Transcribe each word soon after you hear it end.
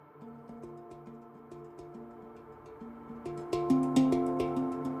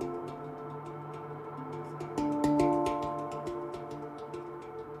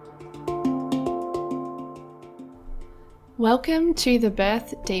Welcome to the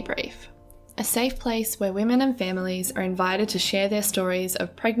Birth Debrief, a safe place where women and families are invited to share their stories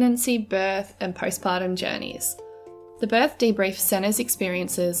of pregnancy, birth, and postpartum journeys. The Birth Debrief centres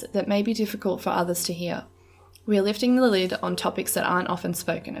experiences that may be difficult for others to hear. We are lifting the lid on topics that aren't often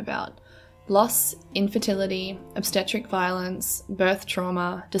spoken about: loss, infertility, obstetric violence, birth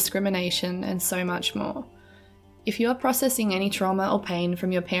trauma, discrimination, and so much more. If you are processing any trauma or pain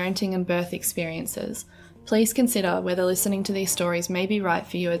from your parenting and birth experiences, please consider whether listening to these stories may be right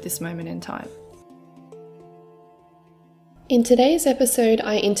for you at this moment in time. In today's episode,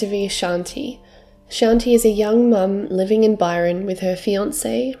 I interview Shahnti. Shahnti is a young mum living in Byron with her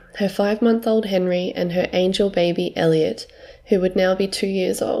fiancé, her 5-month-old Henry, and her angel baby Elliot, who would now be 2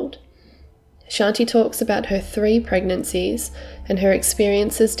 years old. Shahnti talks about her 3 pregnancies and her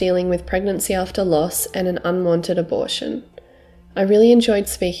experiences dealing with pregnancy after loss and an unwanted abortion. I really enjoyed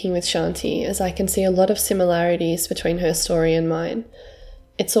speaking with Shahnti as I can see a lot of similarities between her story and mine.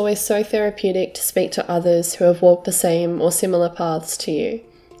 It's always so therapeutic to speak to others who have walked the same or similar paths to you,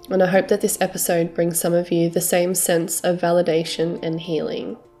 and I hope that this episode brings some of you the same sense of validation and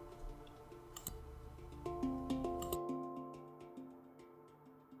healing.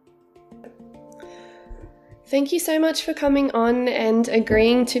 Thank you so much for coming on and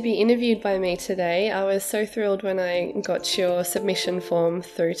agreeing to be interviewed by me today. I was so thrilled when I got your submission form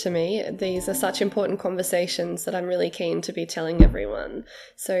through to me. These are such important conversations that I'm really keen to be telling everyone.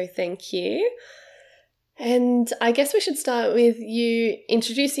 So thank you. And I guess we should start with you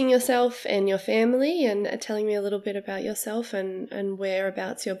introducing yourself and your family and telling me a little bit about yourself and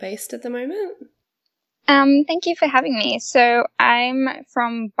whereabouts you're based at the moment. Thank you for having me. So I'm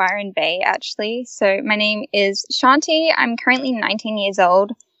from Byron Bay, actually. So my name is Shahnti. I'm currently 19 years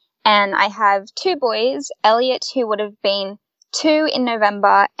old, and I have 2 boys, Elliot, who would have been 2 in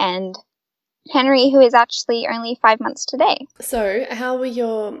November, and Henry, who is actually only 5 months today. So how were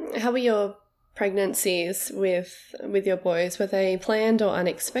your pregnancies with your boys? Were they planned or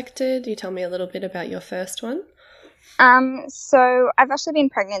unexpected? You tell me a little bit about your first one. So I've actually been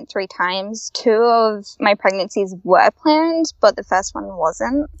pregnant 3 times. 2 of my pregnancies were planned, but the first one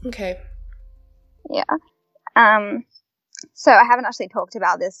wasn't. Okay. Yeah. So I haven't actually talked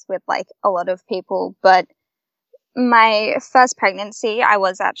about this with a lot of people, but my first pregnancy, I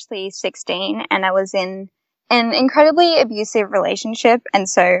was actually 16 and I was in an incredibly abusive relationship. And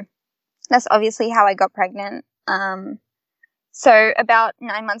so that's obviously how I got pregnant. So about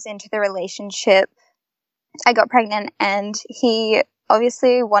 9 months into the relationship, I got pregnant, and he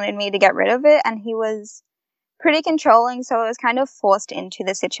obviously wanted me to get rid of it, and he was pretty controlling, so I was kind of forced into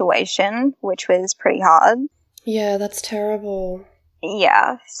the situation, which was pretty hard. Yeah, that's terrible.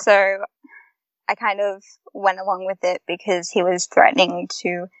 Yeah, so I kind of went along with it because he was threatening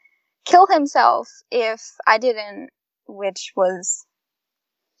to kill himself if I didn't, which was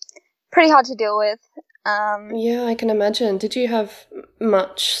pretty hard to deal with. Yeah, I can imagine. Did you have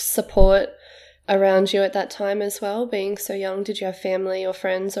much support around you at that time as well, being so young? Did you have family or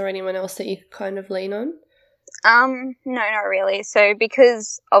friends or anyone else that you could kind of lean on? No, not really. So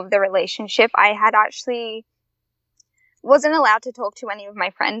because of the relationship, I had actually wasn't allowed to talk to any of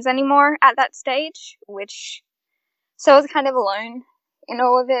my friends anymore at that stage, so I was kind of alone in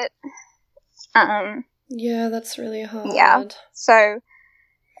all of it. Yeah, that's really hard. Yeah. So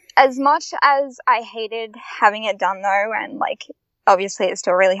as much as I hated having it done though, and obviously it's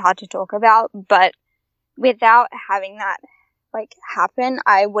still really hard to talk about, but without having that happen,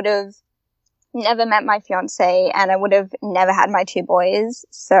 I would have never met my fiance and I would have never had my 2 boys.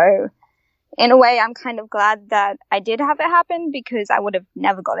 So in a way, I'm kind of glad that I did have it happen because I would have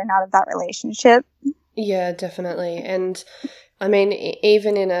never gotten out of that relationship. Yeah, definitely. And I mean,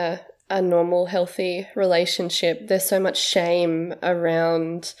 even in a normal, healthy relationship, there's so much shame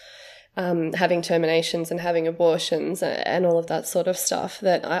around having terminations and having abortions and all of that sort of stuff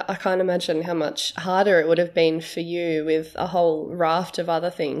that I can't imagine how much harder it would have been for you with a whole raft of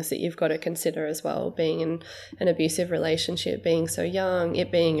other things that you've got to consider as well, being in an abusive relationship, being so young,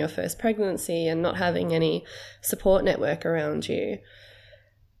 it being your first pregnancy and not having any support network around you.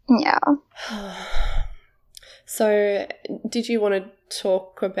 Yeah. So did you want to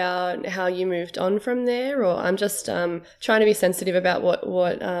talk about how you moved on from there, or I'm just trying to be sensitive about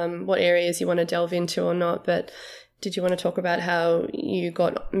what areas you want to delve into or not, but did you want to talk about how you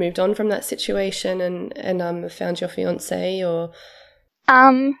moved on from that situation and found your fiancé, or?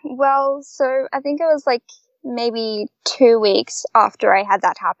 Well, so I think it was maybe 2 weeks after I had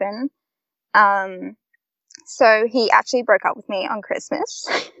that happen. So he actually broke up with me on Christmas.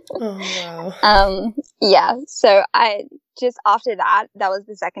 Oh, wow. Yeah, so I just after that was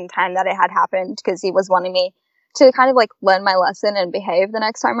the second time that it had happened because he was wanting me to kind of like learn my lesson and behave the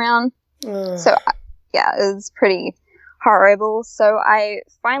next time around. So yeah, it was pretty horrible. So I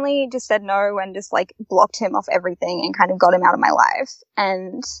finally just said no and just like blocked him off everything and kind of got him out of my life.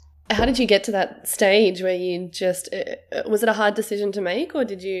 And how did you get to that stage where you just, was it a hard decision to make, or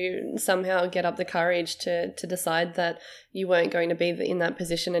did you somehow get up the courage to decide that you weren't going to be in that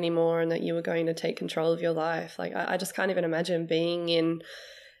position anymore and that you were going to take control of your life? Like, I just can't even imagine being in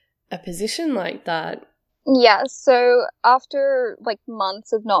a position like that. Yeah, so after like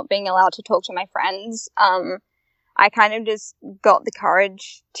months of not being allowed to talk to my friends, I kind of just got the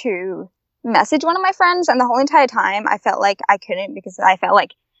courage to message one of my friends, and the whole entire time I felt like I couldn't, because I felt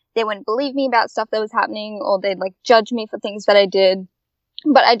like they wouldn't believe me about stuff that was happening, or they'd like judge me for things that I did.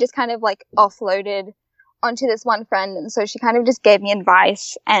 But I just kind of like offloaded onto this one friend, and so she kind of just gave me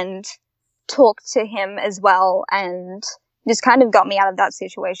advice and talked to him as well, and just kind of got me out of that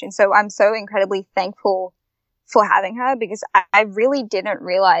situation. So I'm so incredibly thankful for having her, because I really didn't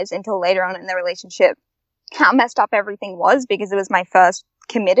realize until later on in the relationship how messed up everything was, because it was my first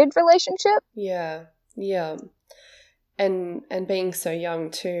committed relationship. Yeah. And being so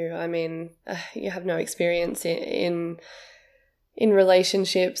young too. I mean, you have no experience in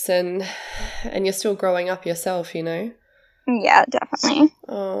relationships, and you're still growing up yourself, you know? Yeah, definitely.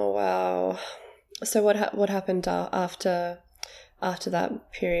 Oh, wow. So what happened after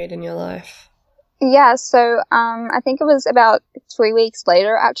that period in your life? Yeah, so I think it was about 3 weeks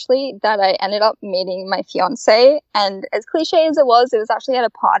later, actually, that I ended up meeting my fiance. And as cliche as it was actually at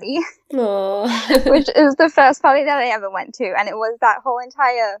a party. Aww. Which is the first party that I ever went to. And it was that whole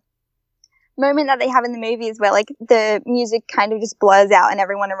entire moment that they have in the movies where like the music kind of just blurs out and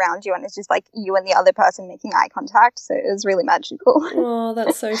everyone around you, and it's just like you and the other person making eye contact. So it was really magical. Oh,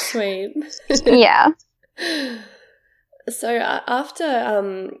 that's so sweet. Yeah. So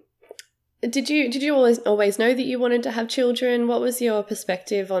after did you always know that you wanted to have children? What was your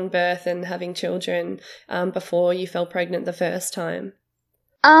perspective on birth and having children before you fell pregnant the first time?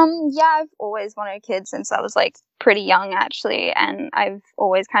 Yeah, I've always wanted kids since I was like pretty young, actually, and I've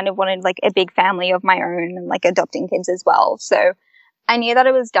always kind of wanted like a big family of my own and like adopting kids as well. So I knew that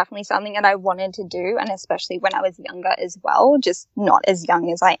it was definitely something that I wanted to do, and especially when I was younger as well, just not as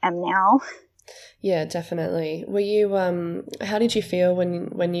young as I am now. Yeah, definitely. Were you how did you feel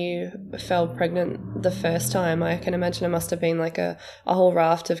when you fell pregnant the first time? I can imagine it must have been like a whole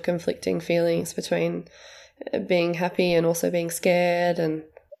raft of conflicting feelings between being happy and also being scared. And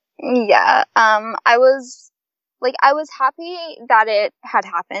yeah, I was happy that it had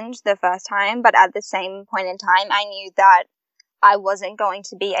happened the first time, but at the same point in time I knew that I wasn't going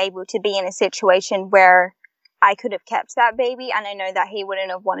to be able to be in a situation where I could have kept that baby, and I know that he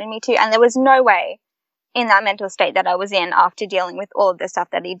wouldn't have wanted me to, and there was no way in that mental state that I was in after dealing with all of the stuff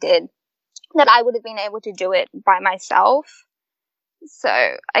that he did that I would have been able to do it by myself. So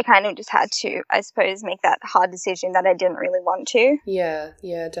I kind of just had to, I suppose, make that hard decision that I didn't really want to. Yeah,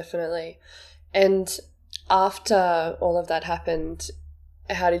 definitely. And after all of that happened,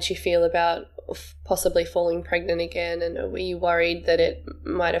 how did you feel about possibly falling pregnant again, and were you worried that it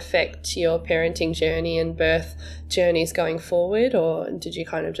might affect your parenting journey and birth journeys going forward, or did you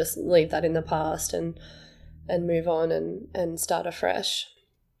kind of just leave that in the past and move on and start afresh?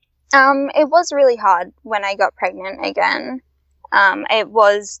 It was really hard when I got pregnant again. It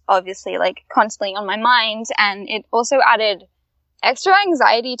was obviously like constantly on my mind, and it also added extra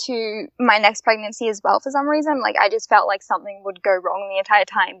anxiety to my next pregnancy as well for some reason. Like I just felt like something would go wrong the entire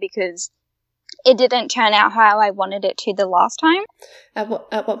time because it didn't turn out how I wanted it to the last time. At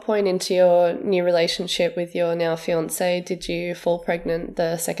what point into your new relationship with your now fiance did you fall pregnant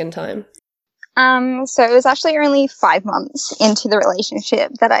the second time? So it was actually only 5 months into the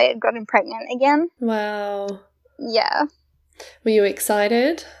relationship that I had gotten pregnant again. Wow. Yeah. Were you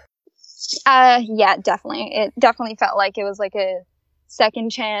excited? Yeah, definitely. It definitely felt like it was like a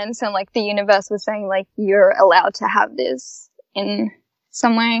second chance, and like the universe was saying like you're allowed to have this in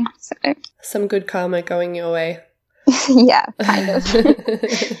some way. So some good karma going your way. Yeah, kind of.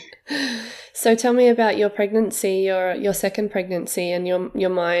 So tell me about your pregnancy, your second pregnancy, and your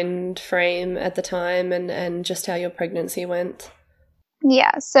mind frame at the time, and just how your pregnancy went.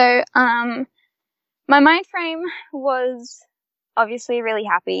 Yeah, so my mind frame was obviously really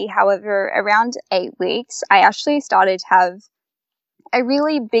happy. However, around 8 weeks, I actually started to have a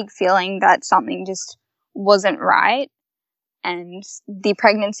really big feeling that something just wasn't right, and the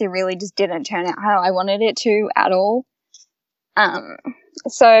pregnancy really just didn't turn out how I wanted it to at all.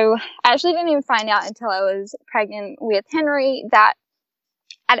 So I actually didn't even find out until I was pregnant with Henry that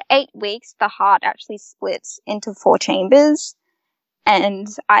at 8 weeks, the heart actually splits into 4 chambers. And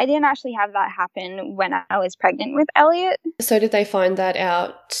I didn't actually have that happen when I was pregnant with Elliot. So did they find that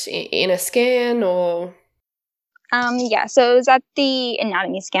out in a scan or? Yeah, so it was at the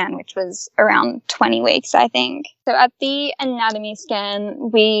anatomy scan, which was around 20 weeks, I think. So at the anatomy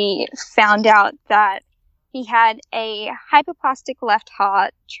scan, we found out that he had a hypoplastic left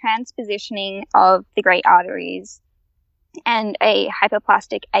heart, transpositioning of the great arteries, and a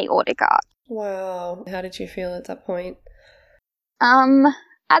hypoplastic aortic arch. Wow. How did you feel at that point?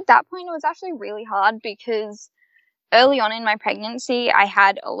 At that point, it was actually really hard because early on in my pregnancy, I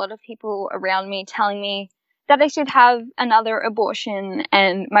had a lot of people around me telling me that I should have another abortion,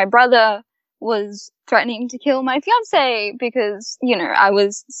 and my brother was threatening to kill my fiance because, I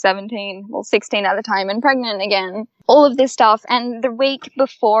was 16 at the time and pregnant again. All of this stuff. And the week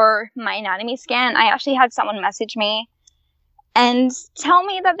before my anatomy scan, I actually had someone message me and tell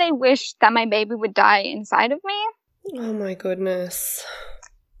me that they wished that my baby would die inside of me. Oh my goodness.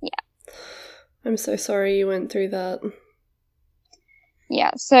 Yeah. I'm so sorry you went through that.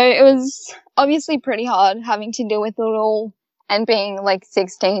 Yeah, so it was obviously pretty hard having to deal with it all and being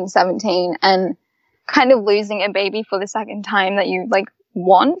 16, 17 and kind of losing a baby for the second time that you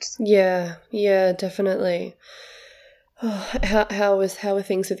want. Yeah, definitely. Oh, how were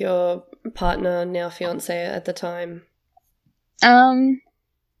things with your partner, now fiance, at the time? Yeah,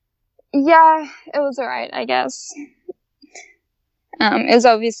 it was alright, I guess. It was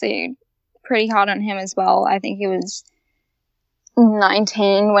obviously pretty hard on him as well. I think he was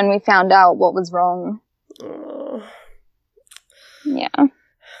 19 when we found out what was wrong. Oh. Yeah.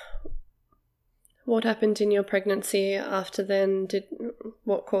 What happened in your pregnancy after then?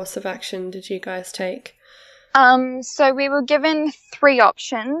 What course of action did you guys take? So we were given 3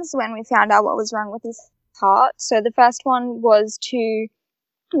 options when we found out what was wrong with his heart. So the first one was to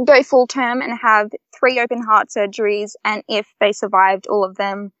go full term and have 3 open heart surgeries, and if they survived all of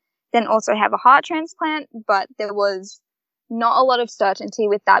them, then also have a heart transplant. But there was not a lot of certainty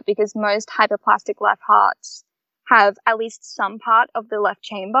with that because most hypoplastic left hearts have at least some part of the left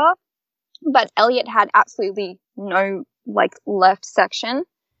chamber. But Elliot had absolutely no left section.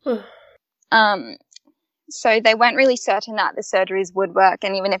 So they weren't really certain that the surgeries would work,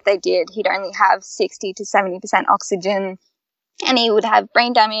 and even if they did, he'd only have 60 to 70% oxygen, and he would have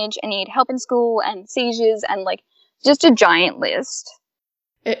brain damage, and he'd help in school, and seizures, and just a giant list.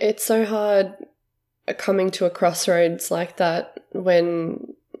 It's so hard coming to a crossroads like that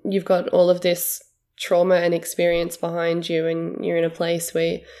when you've got all of this trauma and experience behind you and you're in a place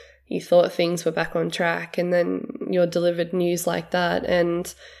where you thought things were back on track, and then you're delivered news like that.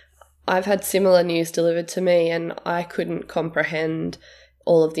 And I've had similar news delivered to me, and I couldn't comprehend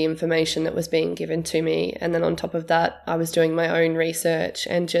all of the information that was being given to me. And then on top of that, I was doing my own research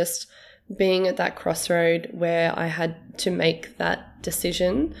and just being at that crossroad where I had to make that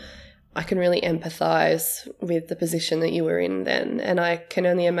decision. I can really empathize with the position that you were in then. And I can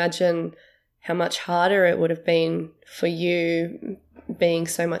only imagine how much harder it would have been for you being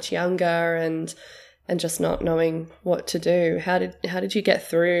so much younger and just not knowing what to do. How did you get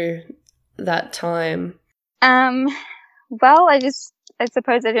through that time? Well, I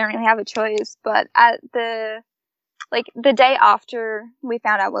suppose I didn't really have a choice, but at the day after we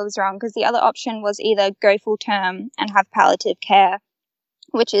found out what was wrong, because the other option was either go full term and have palliative care,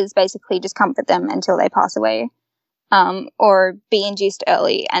 which is basically just comfort them until they pass away, or be induced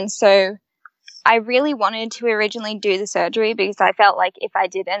early. And so I really wanted to originally do the surgery because I felt like if I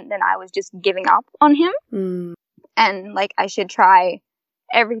didn't, then I was just giving up on him. And I should try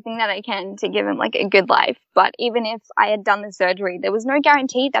everything that I can to give him a good life. But even if I had done the surgery, there was no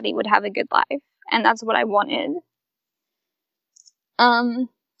guarantee that he would have a good life, and that's what I wanted.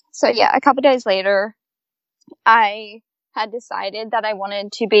 So yeah, a couple days later, I had decided that I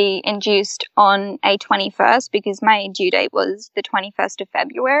wanted to be induced on a 21st because my due date was the 21st of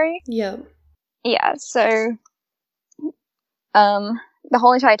February. Yeah. Yeah, so the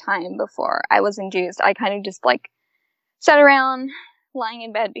whole entire time before I was induced, I kind of just sat around lying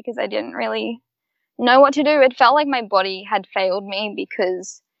in bed because I didn't really know what to do. It felt like my body had failed me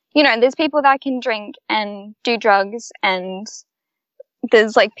because, there's people that can drink and do drugs, and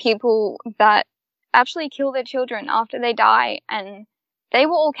there's people that actually kill their children after they die, and they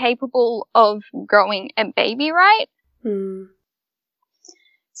were all capable of growing a baby, right?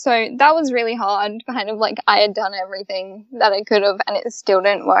 So that was really hard, kind of I had done everything that I could have and it still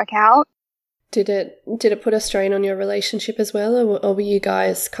didn't work out. Did it put a strain on your relationship as well, or were you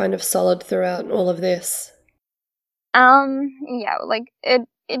guys kind of solid throughout all of this? Yeah,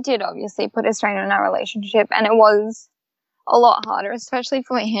 it did obviously put a strain on our relationship, and it was a lot harder, especially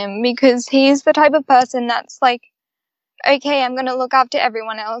for him, because he's the type of person that's okay, I'm going to look after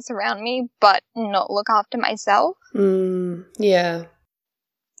everyone else around me, but not look after myself. Yeah.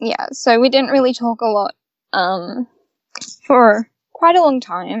 Yeah, so we didn't really talk a lot for quite a long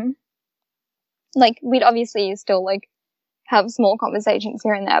time. Like, we'd obviously still, like, have small conversations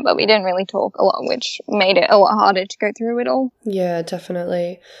here and there, but we didn't really talk a lot, which made it a lot harder to go through it all. Yeah,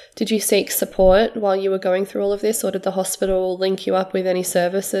 definitely. Did you seek support while you were going through all of this, or did the hospital link you up with any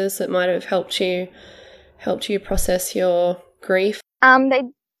services that might have helped you process your grief? They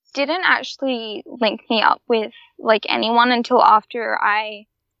didn't actually link me up with, like, anyone until after I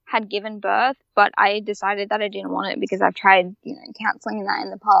had given birth, but I decided that I didn't want it because I've tried, counseling and that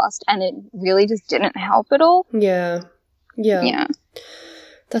in the past, and it really just didn't help at all. Yeah.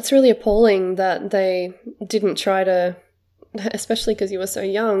 That's really appalling that they didn't try to, especially because you were so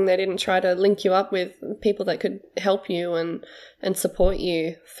young, they didn't try to link you up with people that could help you and support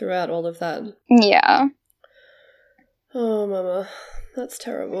you throughout all of that. Yeah. Oh, Mama, that's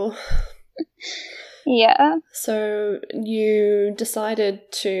terrible. Yeah. So you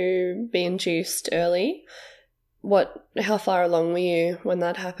decided to be induced early. How far along were you when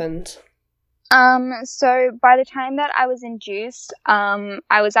that happened? So by the time that I was induced,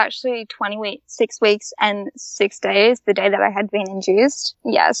 I was actually 6 weeks and 6 days, the day that I had been induced.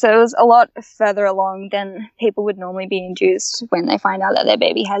 Yeah, so it was a lot further along than people would normally be induced when they find out that their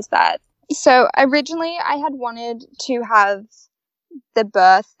baby has that. So originally I had wanted to have the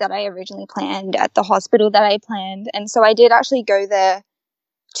birth that I originally planned at the hospital that I planned. And so I did actually go there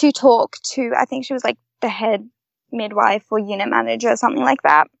to talk to, I think she was like the head midwife or unit manager or something like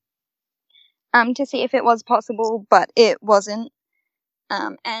that, to see if it was possible, but it wasn't.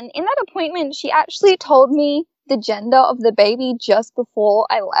 And in that appointment, she actually told me the gender of the baby just before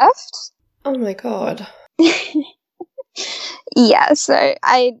I left. Oh my God. Yeah, so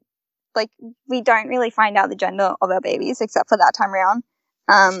we don't really find out the gender of our babies except for that time around,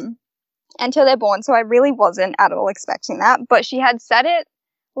 until they're born. So I really wasn't at all expecting that, but she had said it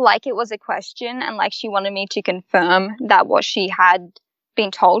like it was a question and like she wanted me to confirm that what she had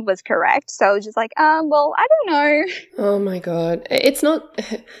been told was correct. So I was just like, well, I don't know. Oh my God. It's not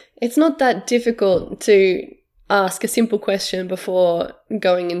that difficult to ask a simple question before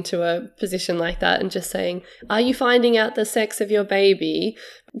going into a position like that and just saying, are you finding out the sex of your baby?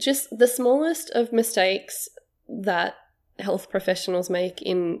 Just the smallest of mistakes that health professionals make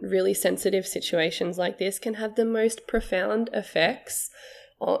in really sensitive situations like this can have the most profound effects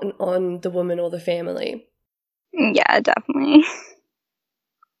on the woman or the family. Yeah, definitely.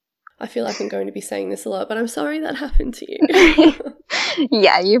 I feel like I'm going to be saying this a lot, but I'm sorry that happened to you.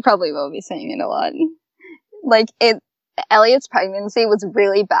 Yeah, you probably will be saying it a lot. Elliot's pregnancy was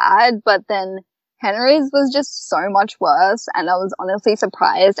really bad, but then Henry's was just so much worse, and I was honestly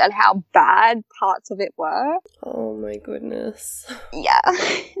surprised at how bad parts of it were. Oh my goodness. Yeah.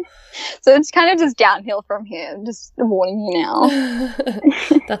 So it's kind of just downhill from here. I'm just warning you now.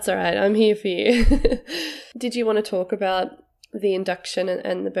 That's all right. I'm here for you. Did you want to talk about the induction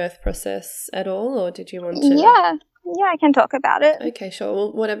and the birth process at all, or did you want to? Yeah, I can talk about it. Okay, sure.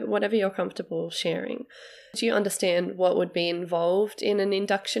 Well, whatever you're comfortable sharing. Do you understand what would be involved in an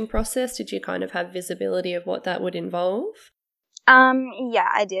induction process? Did you kind of have visibility of what that would involve? Yeah,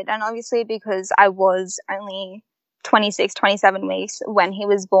 I did. And obviously because I was only 26, 27 weeks when he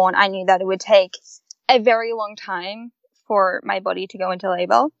was born, I knew that it would take a very long time for my body to go into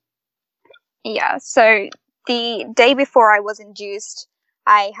labor. Yeah, so the day before I was induced,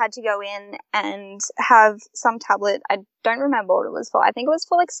 I had to go in and have some tablet. I don't remember what it was for. I think it was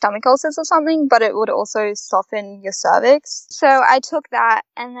for like stomach ulcers or something, but it would also soften your cervix. So I took that,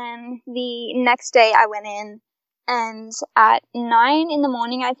 and then the next day I went in, and at 9 in the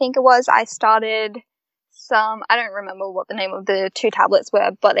morning, I think it was, I started I don't remember what the name of the 2 tablets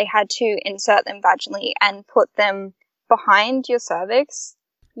were, but they had to insert them vaginally and put them behind your cervix.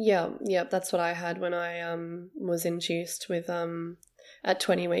 Yeah, that's what I had when I was induced with at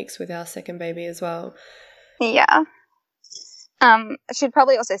 20 weeks with our second baby as well. Yeah. I should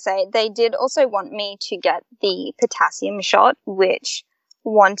probably also say they did also want me to get the potassium shot, which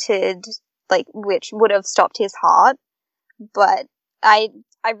would have stopped his heart, but I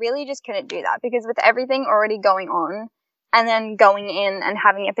really just couldn't do that because with everything already going on and then going in and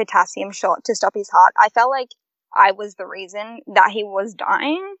having a potassium shot to stop his heart, I felt like I was the reason that he was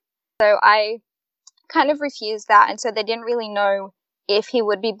dying. So I kind of refused that, and so they didn't really know if he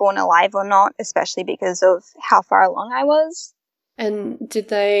would be born alive or not, especially because of how far along I was. And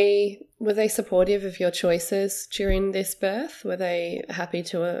were they supportive of your choices during this birth? Were they happy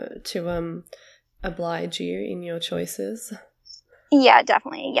to oblige you in your choices? Yeah,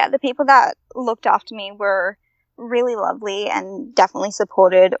 definitely. Yeah, the people that looked after me were really lovely and definitely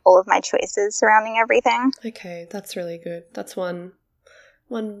supported all of my choices surrounding everything. Okay, that's really good. That's one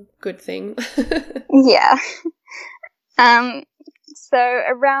good thing. Yeah. So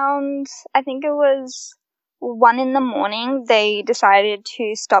around, I think it was 1 a.m, they decided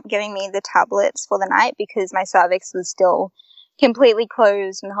to stop giving me the tablets for the night because my cervix was still completely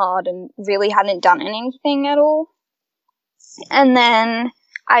closed and hard and really hadn't done anything at all. And then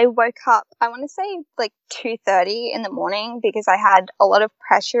I woke up, I want to say like 2:30 in the morning because I had a lot of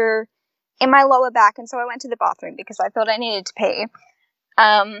pressure in my lower back, and so I went to the bathroom because I thought I needed to pee.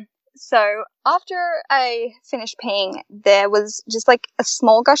 So after I finished peeing, there was just like a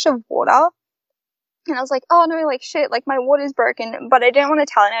small gush of water, and I was like, oh no, like shit, like my water's broken, but I didn't want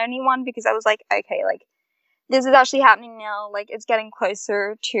to tell anyone because I was like, okay, like this is actually happening now, like it's getting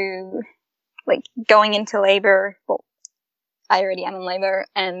closer to like going into labor. Well, I already am in labor,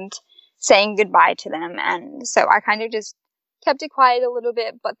 and saying goodbye to them. And so I kind of just kept it quiet a little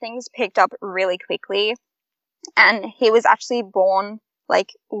bit, but things picked up really quickly. And he was actually born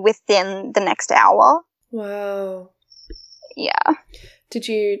like within the next hour. Wow. Yeah. Did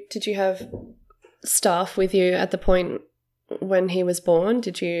you have staff with you at the point when he was born?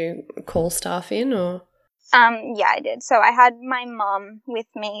 Did you call staff in or? Yeah, I did. So I had my mum with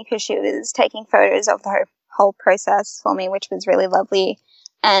me because she was taking photos of the whole process for me, which was really lovely.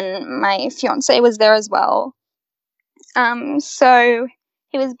 And my fiance was there as well. So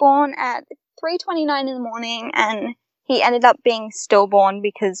he was born at 3:29 in the morning, and he ended up being stillborn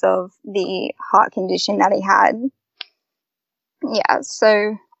because of the heart condition that he had. Yeah,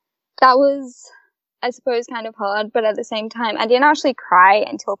 so that was, I suppose, kind of hard, but at the same time, I didn't actually cry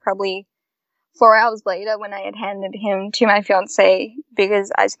until probably 4 hours later when I had handed him to my fiance,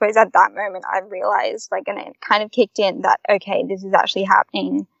 because I suppose at that moment I realized, like, and it kind of kicked in that, okay, this is actually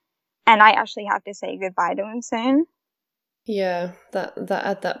happening, and I actually have to say goodbye to him soon. Yeah, that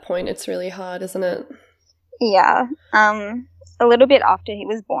at that point it's really hard, isn't it? Yeah. A little bit after he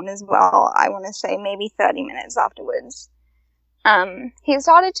was born as well, I want to say maybe 30 minutes afterwards, he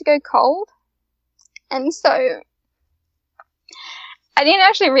started to go cold, and so I didn't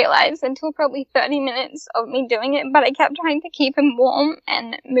actually realize until probably 30 minutes of me doing it, but I kept trying to keep him warm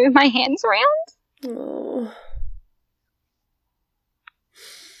and move my hands around. Oh.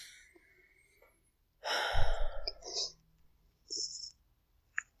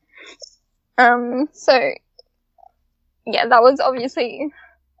 So yeah, that was obviously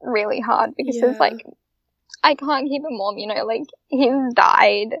really hard because it's like, I can't keep him warm, you know, like he's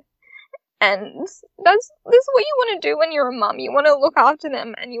died. And that's what you want to do when you're a mum. You want to look after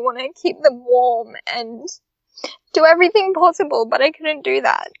them and you want to keep them warm and do everything possible, but I couldn't do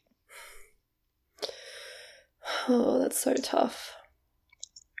that. Oh, that's so tough.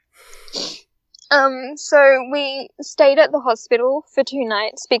 So we stayed at the hospital for 2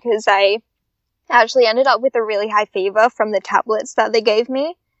 nights because I actually ended up with a really high fever from the tablets that they gave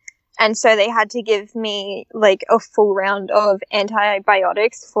me. And so they had to give me like a full round of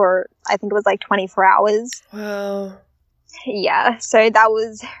antibiotics for, I think it was like 24 hours. Wow. Yeah, so that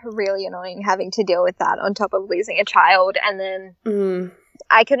was really annoying having to deal with that on top of losing a child. And then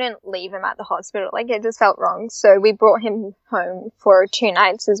I couldn't leave him at the hospital. Like, it just felt wrong. So we brought him home for 2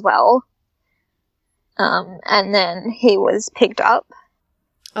 nights as well. And then he was picked up.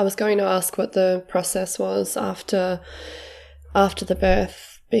 I was going to ask what the process was after the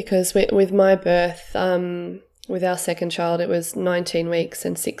birth, because with my birth, with our second child, it was 19 weeks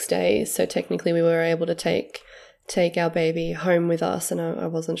and 6 days. So technically we were able to take our baby home with us, and I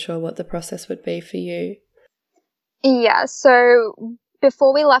wasn't sure what the process would be for you. Yeah, so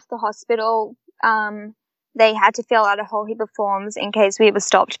before we left the hospital, they had to fill out a whole heap of forms in case we were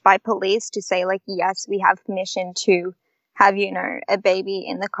stopped by police to say, like, yes, we have permission to have, you know, a baby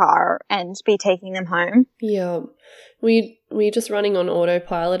in the car and be taking them home. Yeah. We just running on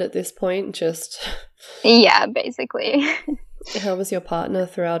autopilot at this point, just... Yeah, basically. How was your partner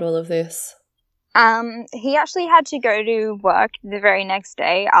throughout all of this? He actually had to go to work the very next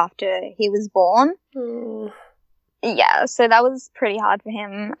day after he was born. Oh. Yeah, so that was pretty hard for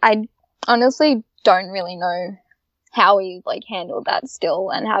him. I honestly don't really know how he, like, handled that still,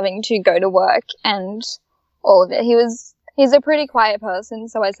 and having to go to work and all of it. He's a pretty quiet person,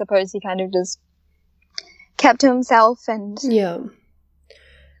 so I suppose he kind of just kept to himself. And yeah,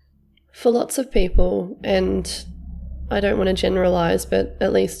 for lots of people, and I don't want to generalize, but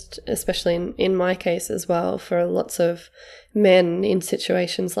at least, especially in my case as well, for lots of men in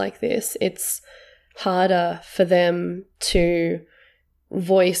situations like this, it's harder for them to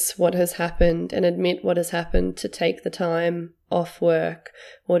voice what has happened and admit what has happened, to take the time off work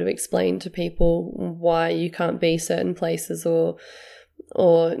or to explain to people why you can't be certain places or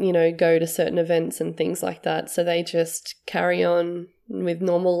go to certain events and things like that. So they just carry on with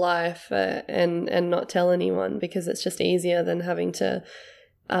normal life and not tell anyone, because it's just easier than having to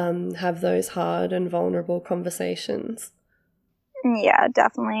have those hard and vulnerable conversations. Yeah,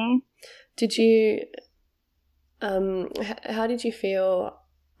 definitely. Did you how did you feel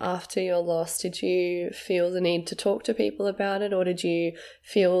after your loss? Did you feel the need to talk to people about it, or did you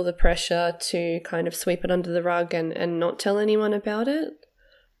feel the pressure to kind of sweep it under the rug and not tell anyone about it?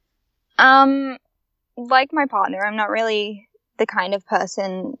 Like my partner, I'm not really the kind of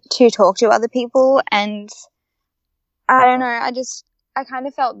person to talk to other people, and I don't know, I kind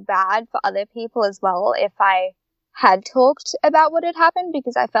of felt bad for other people as well if I had talked about what had happened,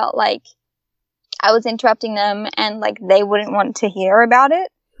 because I felt like I was interrupting them and like they wouldn't want to hear about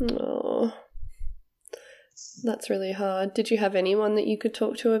it. Oh, that's really hard. Did you have anyone that you could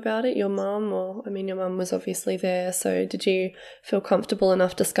talk to about it? Your mum? Or, I mean, your mum was obviously there, so did you feel comfortable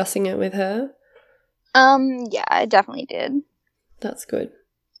enough discussing it with her? Yeah, I definitely did. That's good.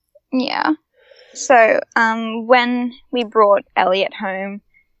 Yeah. So, when we brought Elliot home,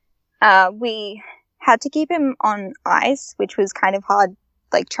 we had to keep him on ice, which was kind of hard,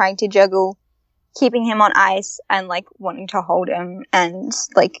 like trying to juggle keeping him on ice and like wanting to hold him and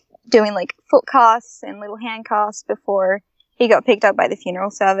like doing like foot casts and little hand casts before he got picked up by the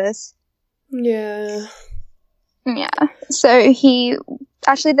funeral service. Yeah. Yeah. So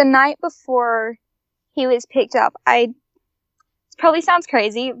actually the night before he was picked up, it probably sounds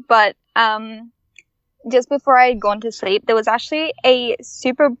crazy, but just before I had gone to sleep, there was actually a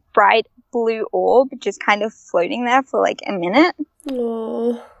super bright blue orb just kind of floating there for like a minute.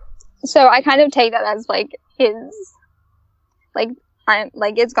 Oh. So I kind of take that as like his, like,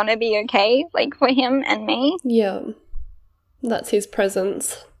 it's gonna be okay, like for him and me. Yeah. That's his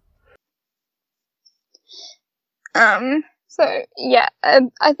presence. So yeah,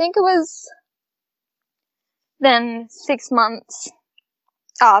 I think it was then 6 months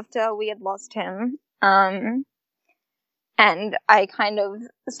after we had lost him, and I kind of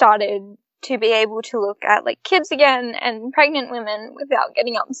started to be able to look at like kids again and pregnant women without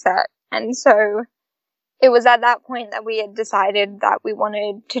getting upset. And so it was at that point that we had decided that we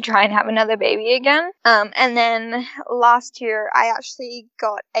wanted to try and have another baby again. And then last year I actually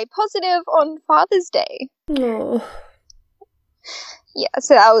got a positive on Father's Day. Oh. Yeah,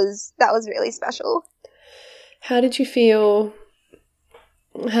 so that was really special. How did you feel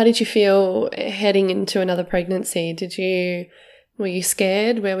heading into another pregnancy? Were you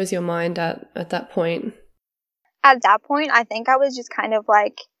scared? Where was your mind at that point? At that point, I think I was just kind of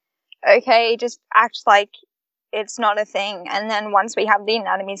like, okay, just act like it's not a thing. And then once we have the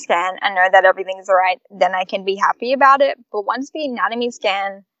anatomy scan and know that everything's all right, then I can be happy about it. But once the anatomy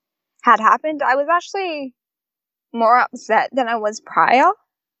scan had happened, I was actually more upset than I was prior.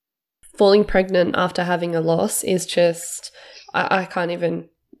 Falling pregnant after having a loss is just, I can't even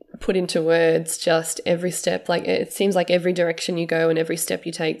put into words just every step. Like, it seems like every direction you go and every step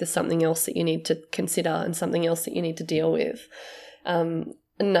you take, there's something else that you need to consider and something else that you need to deal with.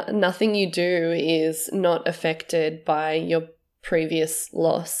 Nothing you do is not affected by your previous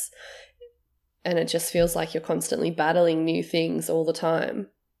loss, and it just feels like you're constantly battling new things all the time.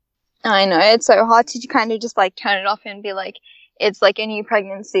 I know, it's so hard to kind of just like turn it off and be like, it's like a new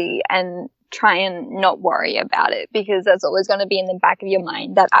pregnancy, and try and not worry about it, because there's always going to be in the back of your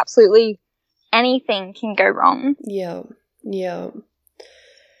mind that absolutely anything can go wrong. Yeah.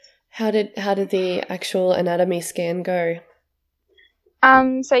 How did the actual anatomy scan go?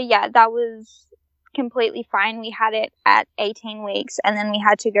 So yeah, that was completely fine. We had it at 18 weeks, and then we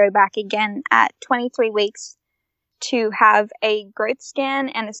had to go back again at 23 weeks to have a growth scan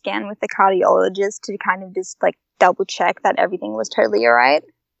and a scan with the cardiologist to kind of just like double check that everything was totally all right.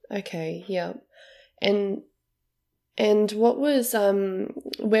 Okay, yeah. And what was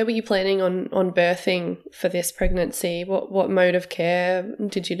where were you planning on birthing for this pregnancy? What mode of care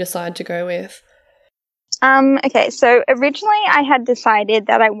did you decide to go with? Okay, so originally I had decided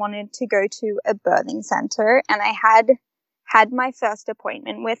that I wanted to go to a birthing center, and I had my first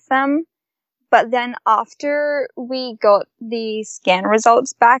appointment with them. But then after we got the scan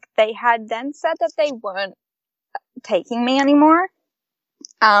results back, they had then said that they weren't taking me anymore.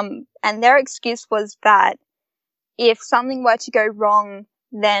 And their excuse was that if something were to go wrong,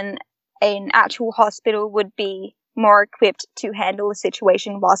 then an actual hospital would be more equipped to handle the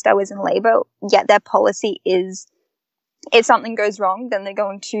situation whilst I was in labor. Yet their policy is, if something goes wrong, then they're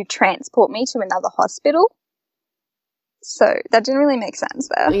going to transport me to another hospital. So that didn't really make sense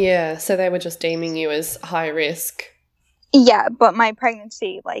there. Yeah, so they were just deeming you as high risk. Yeah, but my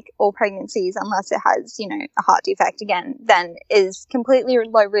pregnancy, like all pregnancies, unless it has, a heart defect again, then is completely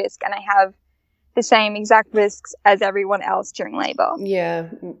low risk, and I have the same exact risks as everyone else during labor. Yeah,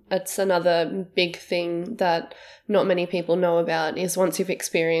 it's another big thing that not many people know about is once you've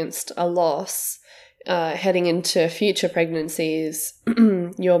experienced a loss, heading into future pregnancies,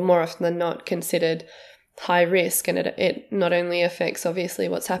 you're more often than not considered high risk, and it not only affects obviously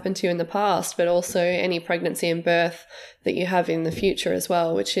what's happened to you in the past, but also any pregnancy and birth that you have in the future as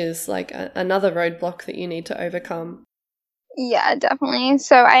well, which is like another roadblock that you need to overcome. Yeah, definitely.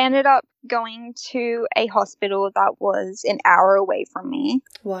 So I ended up going to a hospital that was an hour away from me.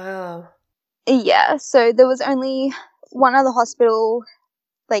 Wow. Yeah, so there was only one other hospital,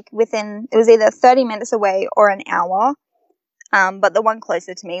 like it was either 30 minutes away or an hour. But the one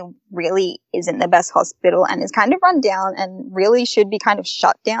closer to me really isn't the best hospital and is kind of run down and really should be kind of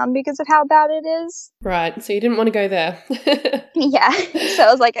shut down because of how bad it is. Right, so you didn't want to go there. Yeah, so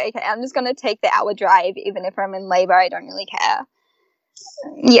I was like, okay, I'm just going to take the hour drive, even if I'm in labor, I don't really care.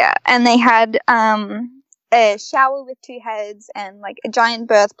 Yeah, and they had a shower with two heads and like a giant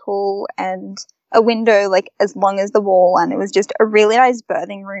birth pool and a window like as long as the wall, and it was just a really nice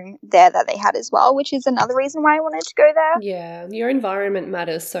birthing room there that they had as well, which is another reason why I wanted to go there. Yeah, your environment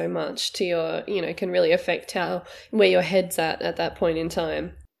matters so much to your, can really affect where your head's at that point in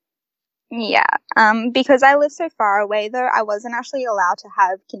time. Yeah, because I live so far away though, I wasn't actually allowed to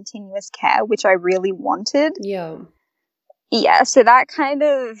have continuous care, which I really wanted. Yeah. Yeah, so that kind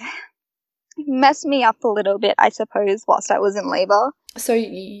of messed me up a little bit, I suppose, whilst I was in labor. So,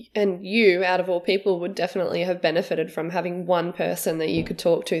 you, out of all people, would definitely have benefited from having one person that you could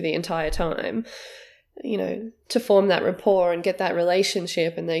talk to the entire time, to form that rapport and get that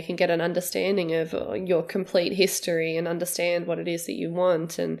relationship, and they can get an understanding of your complete history and understand what it is that you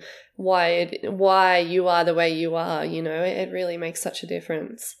want and why you are the way you are. It really makes such a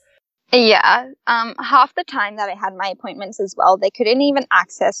difference. Yeah, half the time that I had my appointments as well, they couldn't even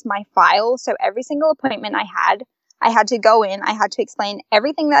access my file. So every single appointment I had to go in, I had to explain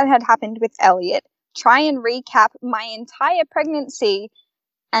everything that had happened with Elliot, try and recap my entire pregnancy,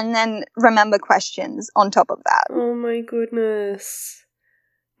 and then remember questions on top of that. Oh my goodness.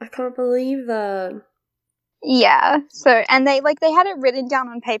 I can't believe that. Yeah, so, and they had it written down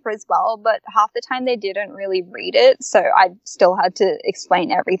on paper as well, but half the time they didn't really read it, so I still had to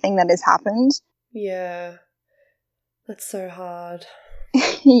explain everything that has happened. Yeah. That's so hard.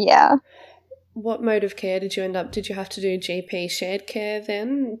 Yeah. What mode of care did you have to do GP shared care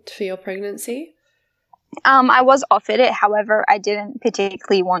then for your pregnancy? I was offered it, however, I didn't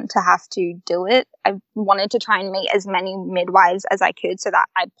particularly want to have to do it. I wanted to try and meet as many midwives as I could so that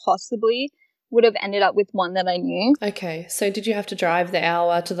I possibly would have ended up with one that I knew. Okay, so did you have to drive the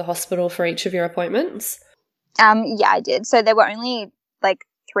hour to the hospital for each of your appointments? Yeah, I did. So they were only like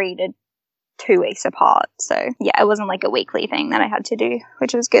 3 to 2 weeks apart. So yeah, it wasn't like a weekly thing that I had to do,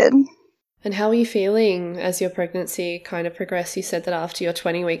 which was good. And how are you feeling as your pregnancy kind of progressed? You said that after your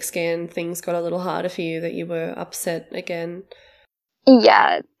 20-week scan, things got a little harder for you, that you were upset again.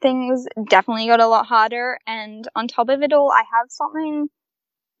 Yeah, things definitely got a lot harder. And on top of it all, I have something,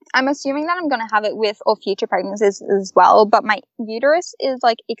 I'm assuming that I'm going to have it with all future pregnancies as well, but my uterus is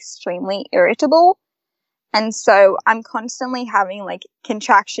like extremely irritable. And so I'm constantly having like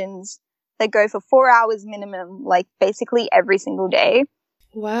contractions that go for 4 hours minimum, like basically every single day.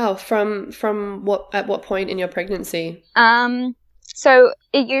 Wow, from at what point in your pregnancy? So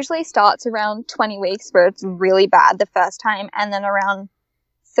it usually starts around 20 weeks where it's really bad the first time, and then around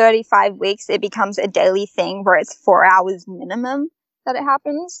 35 weeks it becomes a daily thing where it's 4 hours minimum that it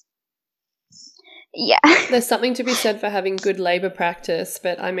happens. Yeah. There's something to be said for having good labor practice,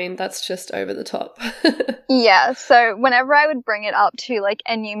 but I mean, that's just over the top. Yeah, so whenever I would bring it up to like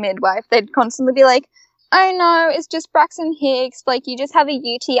a new midwife, they'd constantly be like, oh no, it's just Braxton Hicks, like you just have a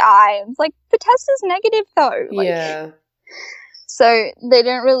UTI. And it's like, the test is negative though. Like, yeah. So they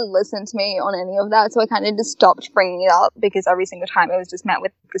didn't really listen to me on any of that, so I kind of just stopped bringing it up because every single time it was just met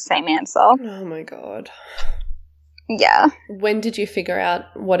with the same answer. Oh my God. Yeah. When did you figure out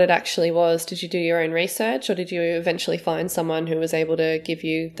what it actually was? Did you do your own research, or did you eventually find someone who was able to give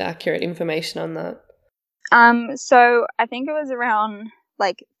you the accurate information on that? So I think it was around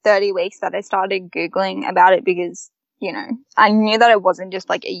like 30 weeks that I started Googling about it because, I knew that it wasn't just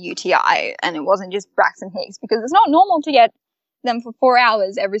like a UTI and it wasn't just Braxton Hicks, because it's not normal to get them for 4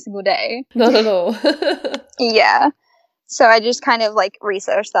 hours every single day. Not at all. Yeah. So I just kind of like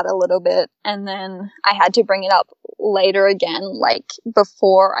researched that a little bit, and then I had to bring it up later again, like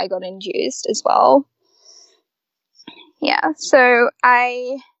before I got induced as well. Yeah. So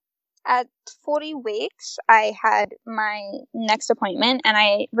I At 40 weeks, I had my next appointment and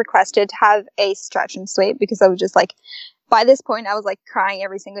I requested to have a stretch and sleep because I was just like, by this point, I was like crying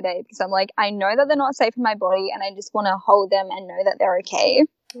every single day because I'm like, I know that they're not safe in my body and I just want to hold them and know that they're okay.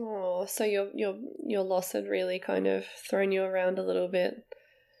 Oh, so your loss had really kind of thrown you around a little bit.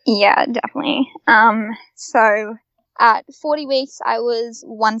 Yeah, definitely. So at 40 weeks, I was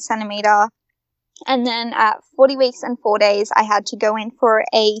 1 centimeter. And then at 40 weeks and 4 days, I had to go in for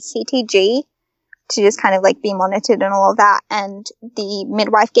a CTG to just kind of like be monitored and all of that. And the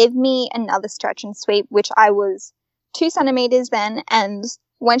midwife gave me another stretch and sweep, which I was 2 centimeters then. And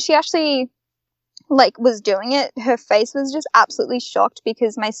when she actually like was doing it, her face was just absolutely shocked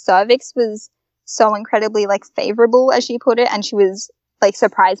because my cervix was so incredibly like favorable, as she put it. And she was like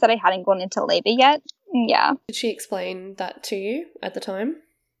surprised that I hadn't gone into labor yet. Yeah. Did she explain that to you at the time?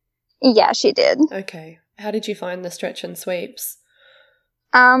 Yeah, she did. Okay. How did you find the stretch and sweeps?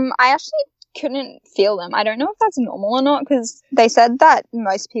 I actually couldn't feel them. I don't know if that's normal or not because they said that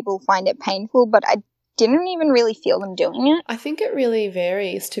most people find it painful, but I didn't even really feel them doing it. I think it really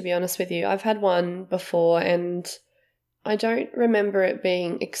varies, to be honest with you. I've had one before and I don't remember it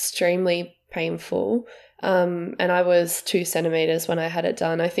being extremely painful. And I was 2 centimeters when I had it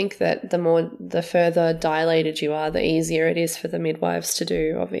done. I think that the further dilated you are, the easier it is for the midwives to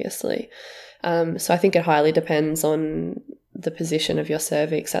do, obviously. So I think it highly depends on the position of your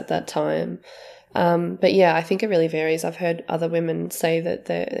cervix at that time. But yeah, I think it really varies. I've heard other women say that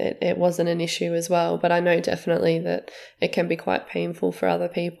it wasn't an issue as well, but I know definitely that it can be quite painful for other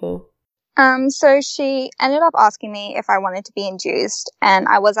people. So she ended up asking me if I wanted to be induced, and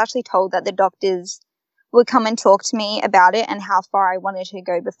I was actually told that the doctors would come and talk to me about it and how far I wanted to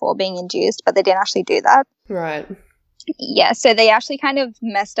go before being induced, but they didn't actually do that. Right. Yeah, so they actually kind of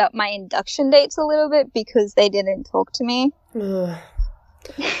messed up my induction dates a little bit because they didn't talk to me. Ugh.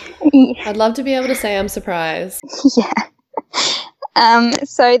 I'd love to be able to say I'm surprised. Yeah.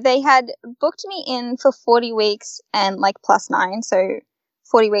 So they had booked me in for 40 weeks and like plus 9, so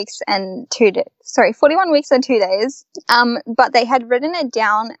 40 weeks and 41 weeks and 2 days. But they had written it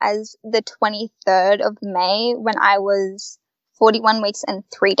down as the 23rd of May when I was 41 weeks and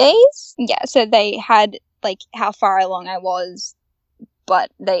 3 days. Yeah, so they had like how far along I was,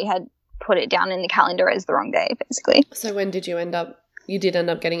 but they had put it down in the calendar as the wrong day, basically. So when did you end up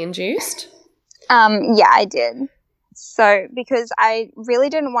getting induced? Yeah, I did. So because I really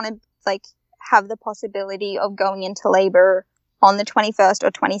didn't want to like have the possibility of going into labor on the 21st or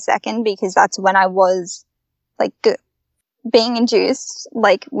 22nd because that's when I was like being induced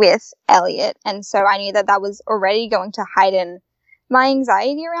like with Elliot, and so I knew that that was already going to heighten my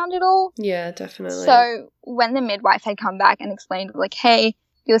anxiety around it all. Yeah, definitely. So when the midwife had come back and explained like, hey,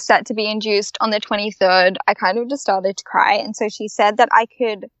 you're set to be induced on the 23rd, I kind of just started to cry. And so she said that I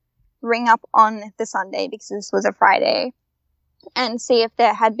could ring up on the Sunday because this was a Friday and see if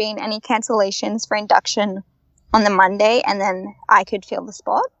there had been any cancellations for induction on the Monday, and then I could feel the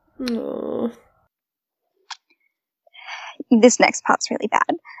spot. Aww. This next part's really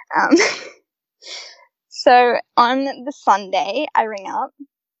bad. So on the Sunday, I ring up,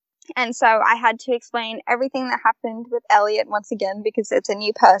 and so I had to explain everything that happened with Elliot once again because it's a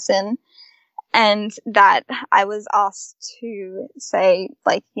new person, and that I was asked to say,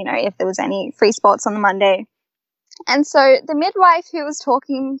 like, you know, if there was any free spots on the Monday. And so the midwife who was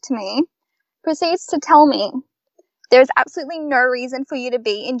talking to me proceeds to tell me, there is absolutely no reason for you to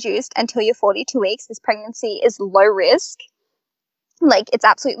be induced until you're 42 weeks. This pregnancy is low risk. Like, it's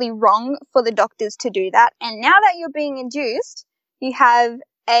absolutely wrong for the doctors to do that. And now that you're being induced, you have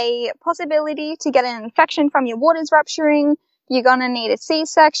a possibility to get an infection from your waters rupturing. You're going to need a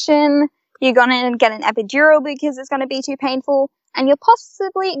C-section. You're going to get an epidural because it's going to be too painful. And you're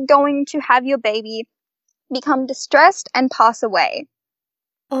possibly going to have your baby become distressed and pass away.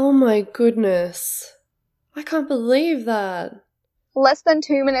 Oh my goodness. I can't believe that. Less than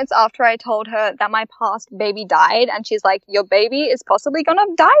 2 minutes after I told her that my past baby died, and she's like, your baby is possibly gonna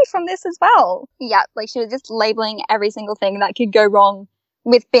die from this as well. Yeah, like she was just labeling every single thing that could go wrong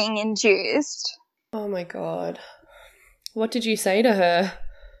with being induced. Oh my god. What did you say to her?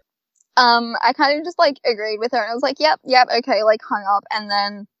 I kind of just like agreed with her and I was like, yep, okay, like hung up. And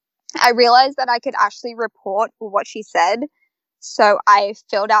then I realized that I could actually report what she said. So I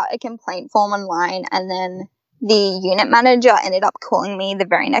filled out a complaint form online, and then the unit manager ended up calling me the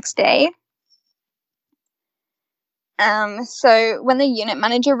very next day. So when the unit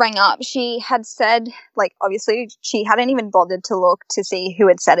manager rang up, she had said, like, obviously she hadn't even bothered to look to see who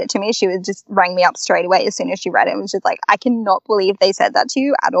had said it to me. She would just rang me up straight away as soon as she read it. It was just like, I cannot believe they said that to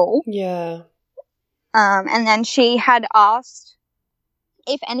you at all. Yeah. And then she had asked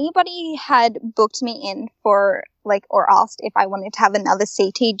if anybody had booked me in for, like, or asked if I wanted to have another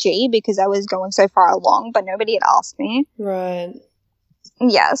CTG because I was going so far along, but nobody had asked me. Right.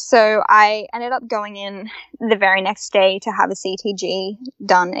 Yeah, so I ended up going in the very next day to have a CTG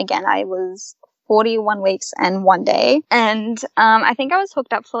done again. I was 41 weeks and 1 day. And I think I was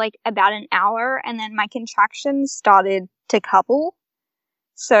hooked up for like about an hour, and then my contractions started to couple.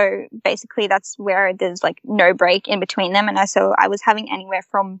 So basically that's where there's like no break in between them. And so I was having anywhere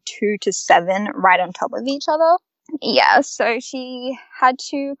from 2 to 7 right on top of each other. Yeah, so she had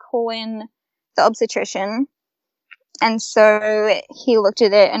to call in the obstetrician. And so he looked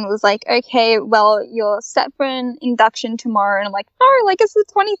at it and was like, okay, well, you're set for an induction tomorrow. And I'm like, no, like, it's the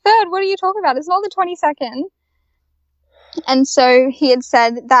 23rd. What are you talking about? It's not the 22nd. And so he had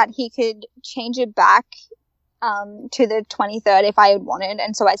said that he could change it back to the 23rd if I had wanted.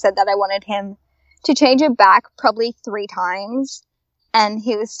 And so I said that I wanted him to change it back probably 3 times. And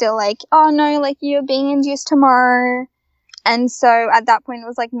he was still like, oh, no, like, you're being induced tomorrow. And so at that point, it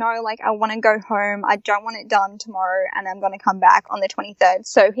was like, no, like, I want to go home. I don't want it done tomorrow, and I'm going to come back on the 23rd.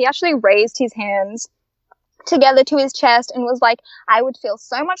 So he actually raised his hands together to his chest and was like, I would feel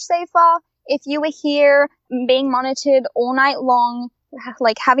so much safer if you were here being monitored all night long,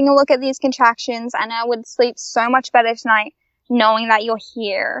 like having a look at these contractions, and I would sleep so much better tonight knowing that you're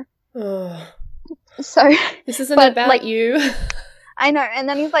here. Oh. So this isn't about like, you. I know. And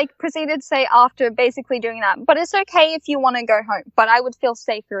then he's like proceeded to say after basically doing that, but it's okay if you want to go home, but I would feel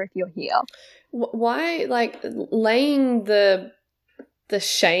safer if you're here. Why, like, laying the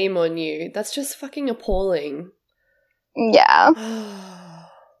shame on you? That's just fucking appalling. Yeah.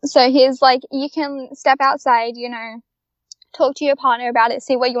 So he's like, you can step outside, you know, talk to your partner about it,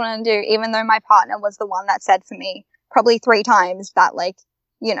 see what you want to do, even though my partner was the one that said for me probably 3 times that, like,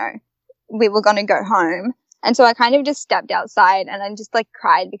 you know, we were going to go home. And so I kind of just stepped outside and I just, like,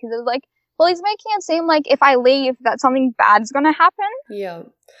 cried because it was like, well, he's making it seem like if I leave that something bad's going to happen. Yeah.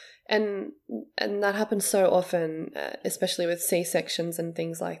 And that happens so often, especially with C-sections and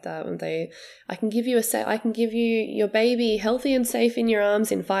things like that. When I can give you your baby healthy and safe in your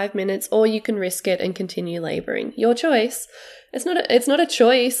arms in 5 minutes, or you can risk it and continue laboring. Your choice. It's not a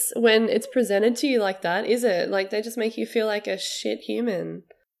choice when it's presented to you like that, is it? Like, they just make you feel like a shit human.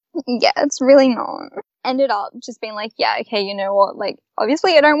 Yeah, it's really not. Ended up just being like, yeah, okay, you know what, like,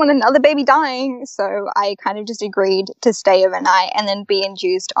 obviously I don't want another baby dying, so I kind of just agreed to stay overnight and then be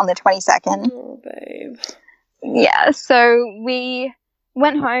induced on the 22nd. Oh, babe. Yeah, so we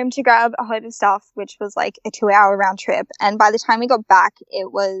went home to grab a load of stuff, which was like a 2-hour round trip, and by the time we got back,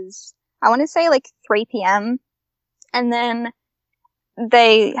 it was, I want to say, like 3 p.m, and then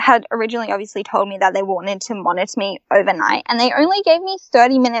they had originally obviously told me that they wanted to monitor me overnight, and they only gave me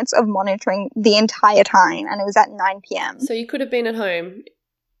 30 minutes of monitoring the entire time, and it was at 9 p.m. So you could have been at home,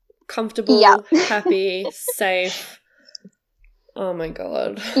 comfortable, yeah. happy, safe. Oh my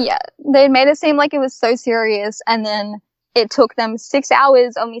God. Yeah, they made it seem like it was so serious, and then it took them 6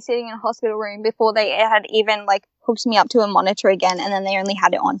 hours of me sitting in a hospital room before they had even, like, hooked me up to a monitor again, and then they only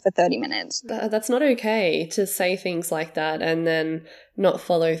had it on for 30 minutes. That's not okay to say things like that and then not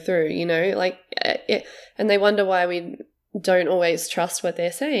follow through, you know? Like, and they wonder why we don't always trust what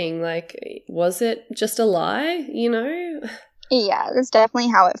they're saying. Like, was it just a lie, you know? Yeah, that's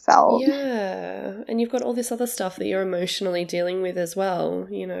definitely how it felt. Yeah, and you've got all this other stuff that you're emotionally dealing with as well,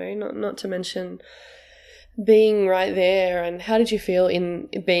 you know, not to mention being right there. And how did you feel in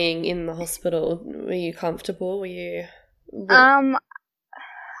being in the hospital? Were you comfortable? Were you...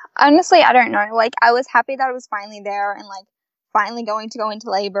 Honestly, I don't know. Like, I was happy that I was finally there and, like, finally going to go into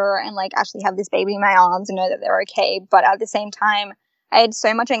labor and, like, actually have this baby in my arms and know that they're okay. But at the same time, I had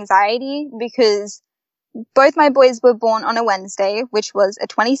so much anxiety because both my boys were born on a Wednesday, which was a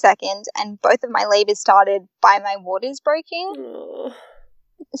 22nd, and both of my labors started by my waters breaking. Oh.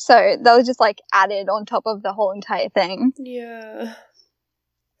 So that was just, like, added on top of the whole entire thing. Yeah.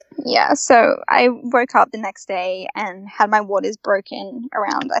 Yeah, so I woke up the next day and had my waters broken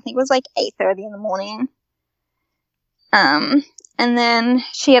around, I think it was like 8:30 in the morning. And then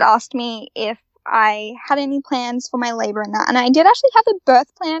she had asked me if I had any plans for my labor and that. And I did actually have a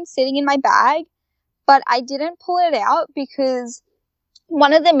birth plan sitting in my bag, but I didn't pull it out because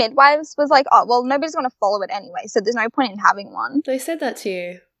one of the midwives was like, oh, well, nobody's going to follow it anyway, so there's no point in having one. They said that to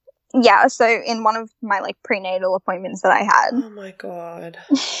you? Yeah, so in one of my, like, prenatal appointments that I had. Oh my God.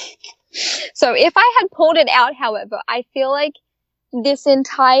 So if I had pulled it out, however, I feel like this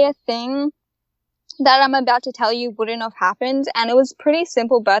entire thing that I'm about to tell you wouldn't have happened. And it was pretty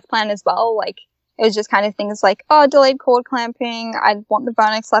simple birth plan as well. Like, it was just kind of things like, oh, delayed cord clamping, I'd want the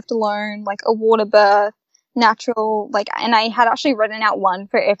vernix left alone, like a water birth, natural, like, and I had actually written out one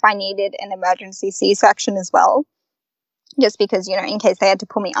for if I needed an emergency C-section as well, just because, you know, in case they had to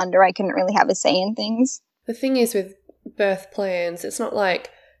pull me under, I couldn't really have a say in things. The thing is with birth plans, it's not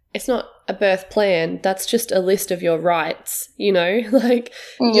a birth plan, that's just a list of your rights, you know? Like,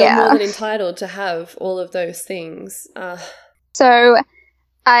 you're more than entitled to have all of those things. So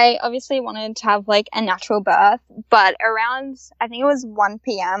I obviously wanted to have, like, a natural birth, but around, I think it was 1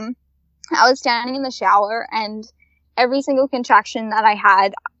 p.m., I was standing in the shower, and every single contraction that I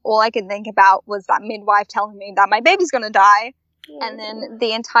had, all I could think about was that midwife telling me that my baby's gonna die. And then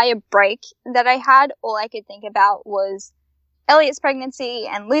the entire break that I had, all I could think about was Elliot's pregnancy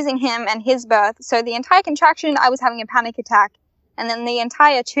and losing him and his birth. So the entire contraction, I was having a panic attack. And then the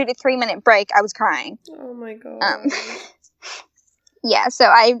entire 2 to 3 minute break, I was crying. Oh my God. Yeah, so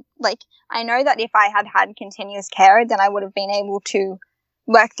I know that if I had had continuous care, then I would have been able to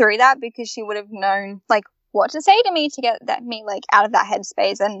work through that, because she would have known, like, what to say to me to get me, like, out of that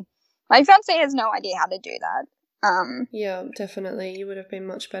headspace. And my fiance has no idea how to do that. Yeah, definitely. You would have been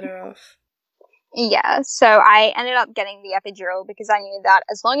much better off. Yeah, so I ended up getting the epidural because I knew that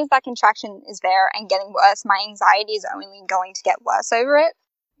as long as that contraction is there and getting worse, my anxiety is only going to get worse over it.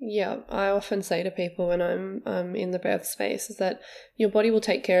 Yeah, I often say to people when I'm in the birth space is that your body will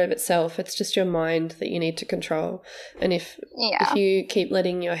take care of itself. It's just your mind that you need to control. And if you keep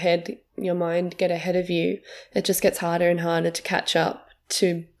letting your mind get ahead of you, it just gets harder and harder to catch up,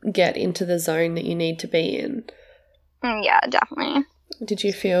 to get into the zone that you need to be in. Yeah, definitely. Did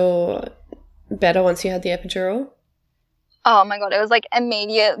you feel better once you had the epidural? Oh my God, it was like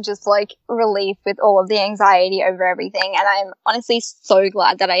immediate, just like relief with all of the anxiety over everything. And I'm honestly so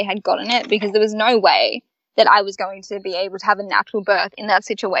glad that I had gotten it, because there was no way that I was going to be able to have a natural birth in that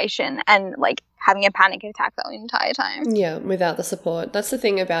situation and like having a panic attack the entire time. Yeah, without the support. That's the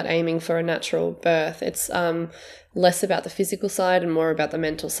thing about aiming for a natural birth. It's less about the physical side and more about the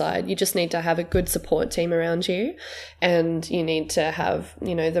mental side. You just need to have a good support team around you, and you need to have,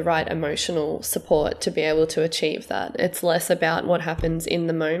 you know, the right emotional support to be able to achieve that. It's less about what happens in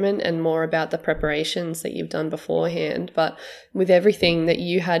the moment and more about the preparations that you've done beforehand. But with everything that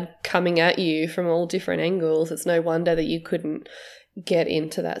you had coming at you from all different angles, it's no wonder that you couldn't get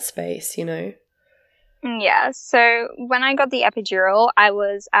into that space, you know? Yeah, so when I got the epidural, I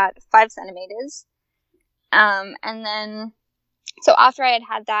was at 5 centimeters. And then, so after I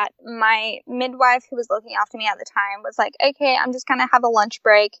had that, my midwife who was looking after me at the time was like, okay, I'm just going to have a lunch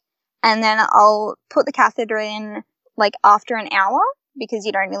break, and then I'll put the catheter in like after an hour, because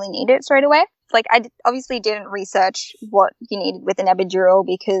you don't really need it straight away. Like, I obviously didn't research what you needed with an epidural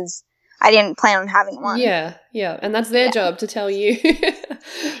because I didn't plan on having one. Yeah. And that's their job to tell you.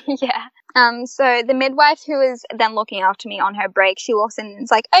 Yeah. So the midwife who was then looking after me on her break, she walks in and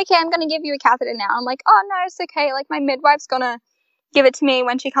is like, okay, I'm going to give you a catheter now. I'm like, oh no, it's okay. Like, my midwife's going to give it to me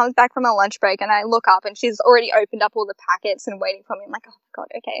when she comes back from her lunch break. And I look up and she's already opened up all the packets and waiting for me. I'm like, oh my God,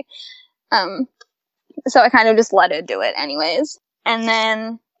 okay. So I kind of just let her do it anyways. And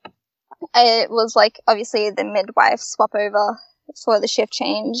then it was like, obviously the midwife swap over for the shift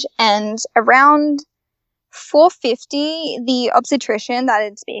change, and around 4:50, the obstetrician that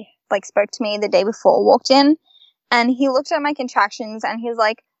had spoke to me the day before walked in, and he looked at my contractions and he's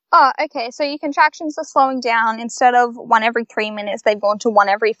like, oh, okay, so your contractions are slowing down. Instead of 1 every 3 minutes, they've gone to 1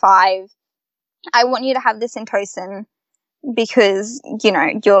 every 5. I want you to have this Syntocin because, you know,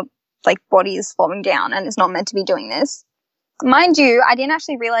 your like body is slowing down and it's not meant to be doing this. Mind you, I didn't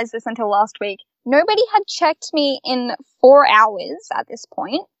actually realize this until last week. Nobody had checked me in 4 hours at this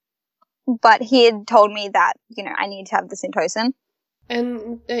point, but he had told me that, you know, I need to have the Syntocin.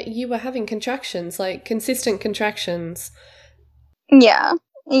 And you were having contractions, like consistent contractions. Yeah.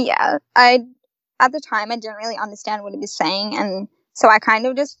 At the time, I didn't really understand what he was saying, and so I kind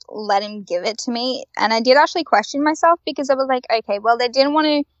of just let him give it to me. And I did actually question myself, because I was like, okay, well, they didn't want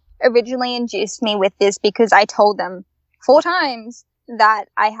to originally induce me with this because I told them 4 times that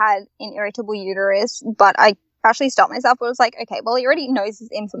I had an irritable uterus, but I actually stopped myself. I was like, okay, well, he already knows this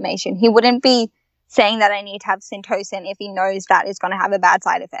information. He wouldn't be saying that I need to have Syntocin if he knows that it's going to have a bad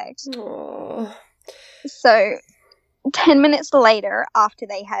side effect. Aww. So 10 minutes later, after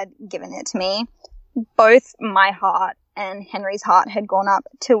they had given it to me, both my heart and Henry's heart had gone up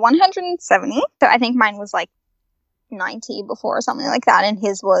to 170. So I think mine was like 90 before or something like that, and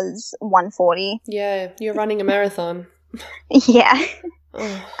his was 140. Yeah, you're running a marathon. Yeah.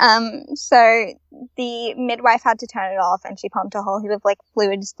 Oh. So the midwife had to turn it off, and she pumped a whole heap of like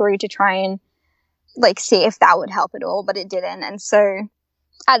fluids through to try and like see if that would help at all, but it didn't. And so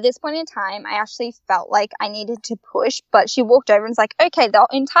at this point in time, I actually felt like I needed to push, but she walked over and was like, okay, the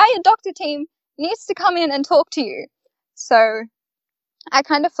entire doctor team needs to come in and talk to you. So I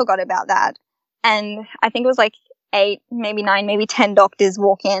kind of forgot about that. And I think it was like 8, maybe 9, maybe 10 doctors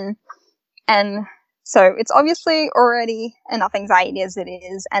walk in. And so it's obviously already enough anxiety as it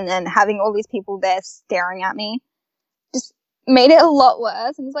is. And then having all these people there staring at me just made it a lot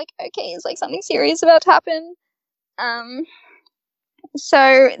worse. And it's like, okay, is like something serious about to happen?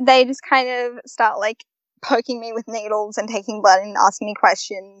 So they just kind of start like poking me with needles and taking blood and asking me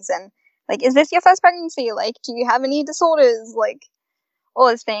questions and like, is this your first pregnancy? Like, do you have any disorders? Like, all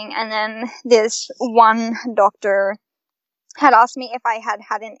this thing. And then this one doctor had asked me if I had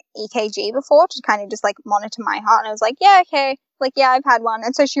had an EKG before to kind of just like monitor my heart. And I was like, yeah, okay. Like, yeah, I've had one.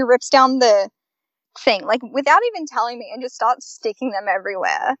 And so she rips down the thing, like without even telling me, and just starts sticking them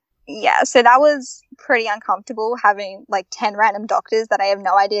everywhere. Yeah, so that was pretty uncomfortable, having like 10 random doctors that I have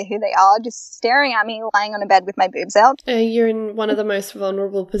no idea who they are just staring at me lying on a bed with my boobs out. You're in one of the most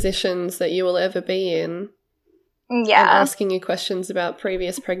vulnerable positions that you will ever be in. Yeah. And asking you questions about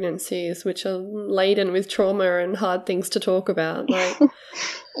previous pregnancies, which are laden with trauma and hard things to talk about. Like,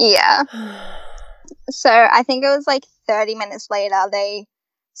 yeah. So I think it was like 30 minutes later, they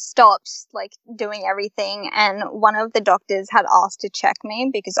stopped like doing everything, and one of the doctors had asked to check me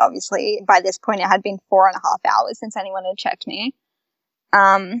because obviously by this point it had been 4.5 hours since anyone had checked me.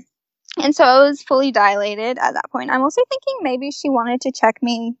 And so I was fully dilated at that point. I'm also thinking maybe she wanted to check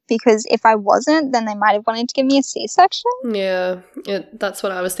me because if I wasn't, then they might have wanted to give me a C-section. Yeah, that's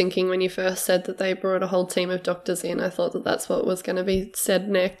what I was thinking when you first said that they brought a whole team of doctors in. I thought that that's what was going to be said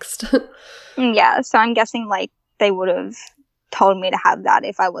next. Yeah, so I'm guessing like they would have told me to have that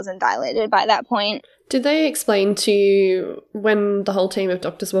if I wasn't dilated by that point. Did they explain to you when the whole team of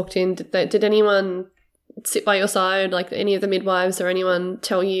doctors walked in, did anyone sit by your side, like any of the midwives or anyone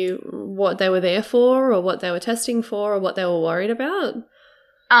tell you what they were there for or what they were testing for or what they were worried about?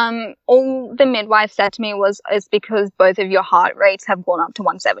 All the midwife said to me was, it's because both of your heart rates have gone up to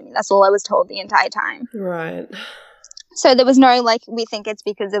 170. That's all I was told the entire time. Right. So there was no, like, we think it's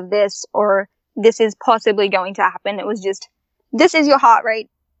because of this or this is possibly going to happen. It was just, this is your heart rate.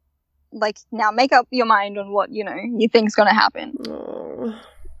 Like, now make up your mind on what, you know, you think's going to happen. Oh.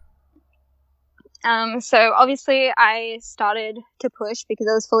 So obviously I started to push because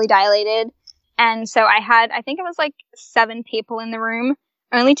I was fully dilated. And so I think it was like 7 people in the room,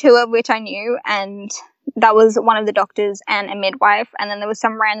 only 2 of which I knew. And that was one of the doctors and a midwife. And then there was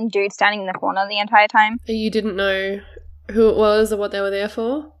some random dude standing in the corner the entire time. You didn't know who it was or what they were there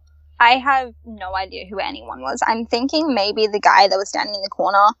for? I have no idea who anyone was. I'm thinking maybe the guy that was standing in the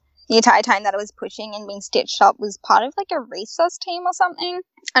corner the entire time that I was pushing and being stitched up was part of like a resus team or something.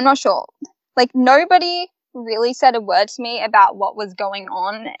 I'm not sure. Like, nobody really said a word to me about what was going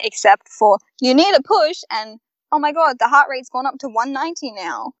on except for, you need a push, and, oh my god, the heart rate's gone up to 190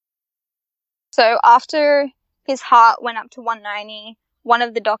 now. So after his heart went up to 190, one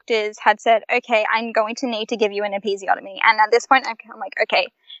of the doctors had said, okay, I'm going to need to give you an episiotomy. And at this point, I'm like, okay,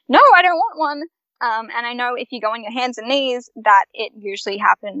 no, I don't want one. And I know if you go on your hands and knees, that it usually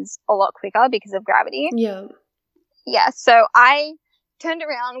happens a lot quicker because of gravity. Yeah. Yeah, so I turned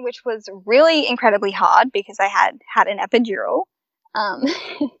around, which was really incredibly hard because I had an epidural.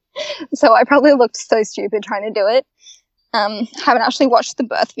 So I probably looked so stupid trying to do it. Haven't actually watched the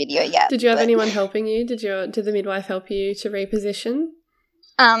birth video yet. Did you have anyone helping you? Did the midwife help you to reposition?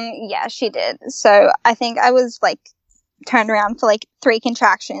 Yeah, she did. So I think I was like turned around for like 3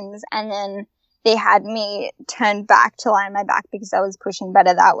 contractions, and then they had me turned back to lie on my back because I was pushing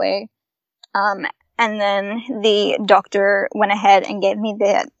better that way. And then the doctor went ahead and gave me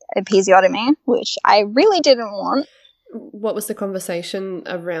the episiotomy, which I really didn't want. What was the conversation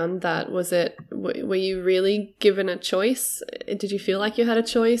around that? Was it, were you really given a choice? Did you feel like you had a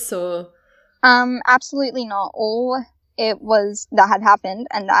choice or? Absolutely not. All it was that had happened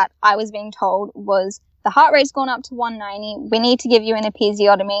and that I was being told was the heart rate's gone up to 190. We need to give you an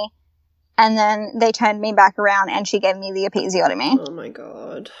episiotomy. And then they turned me back around and she gave me the episiotomy. Oh my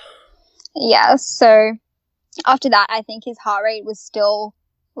God. Yeah, so after that, I think his heart rate was still,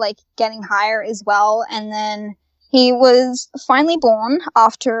 like, getting higher as well. And then he was finally born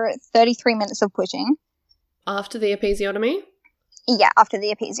after 33 minutes of pushing. After the episiotomy? Yeah, after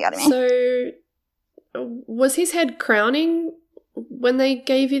the episiotomy. So, was his head crowning when they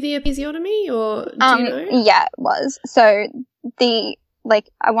gave you the episiotomy, or do you know? Yeah, it was. So, I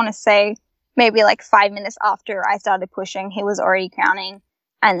want to say maybe, 5 minutes after I started pushing, he was already crowning.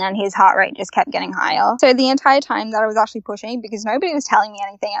 And then his heart rate just kept getting higher. So the entire time that I was actually pushing, because nobody was telling me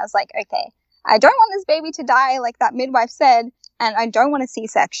anything, I was like, okay, I don't want this baby to die like that midwife said, and I don't want a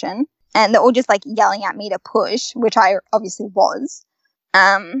C-section. And they're all just, yelling at me to push, which I obviously was.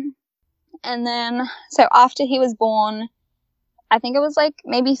 And then, so after he was born, I think it was like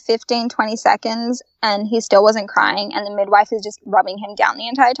maybe 15, 20 seconds, and he still wasn't crying, and the midwife was just rubbing him down the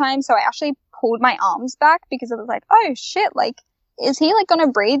entire time. So I actually pulled my arms back because I was like, oh shit, like, is he like gonna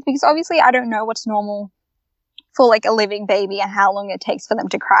breathe? Because obviously I don't know what's normal for like a living baby and how long it takes for them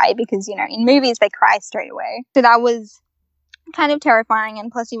to cry, because, you know, in movies they cry straight away. So that was kind of terrifying,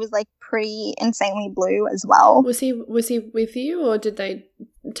 and plus he was like pretty insanely blue as well. Was he with you, or did they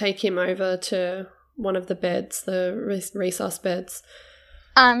take him over to one of the beds, the resource beds?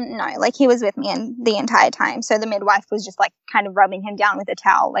 No, like he was with me the entire time. So the midwife was just like kind of rubbing him down with a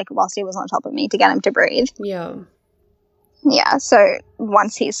towel, like whilst he was on top of me to get him to breathe. Yeah. Yeah, so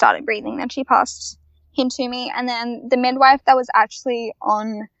once he started breathing, then she passed him to me. And then the midwife that was actually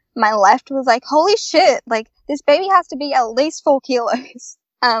on my left was like, holy shit, like this baby has to be at least 4 kilos.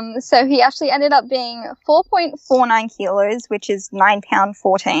 So he actually ended up being 4.49 kilos, which is 9 pound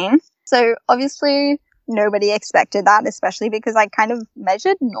 14. So obviously nobody expected that, especially because I kind of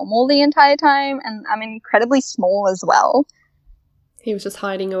measured normal the entire time, and I'm incredibly small as well. He was just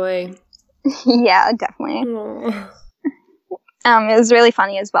hiding away. Yeah, definitely. It was really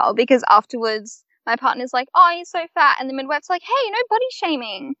funny as well, because afterwards my partner's like, oh, you're so fat, and the midwife's like, hey, no body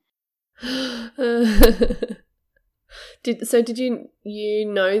shaming. Did you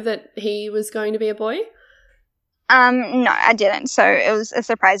know that he was going to be a boy? No, I didn't. So it was a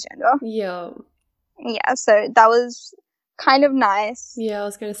surprise gender. Yeah. Yeah, so that was kind of nice. Yeah, I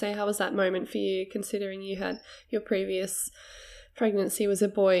was going to say, how was that moment for you, considering you had your previous pregnancy was a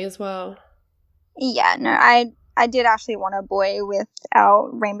boy as well? Yeah, no, I did actually want a boy with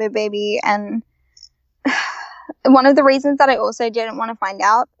our rainbow baby, and one of the reasons that I also didn't want to find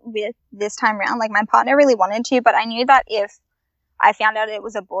out with this time around, like my partner really wanted to, but I knew that if I found out it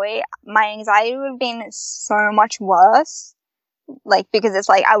was a boy, my anxiety would have been so much worse. Like, because it's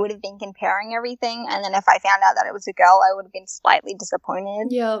like I would have been comparing everything, and then if I found out that it was a girl, I would have been slightly disappointed.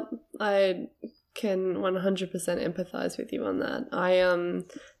 Yeah, I can 100% empathize with you on that. I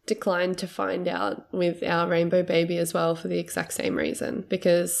declined to find out with our rainbow baby as well for the exact same reason,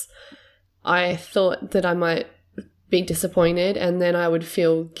 because I thought that I might be disappointed and then I would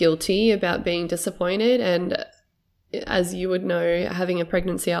feel guilty about being disappointed. And as you would know, having a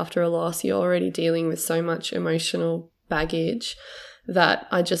pregnancy after a loss, you're already dealing with so much emotional baggage that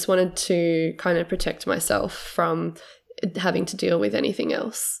I just wanted to kind of protect myself from having to deal with anything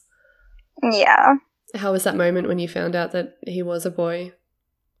else. Yeah. How was that moment when you found out that he was a boy?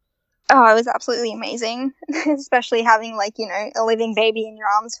 Oh, it was absolutely amazing, especially having, like, you know, a living baby in your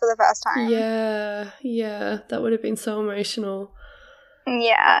arms for the first time. Yeah, that would have been so emotional.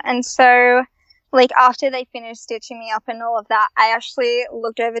 Yeah, and so, like, after they finished stitching me up and all of that, I actually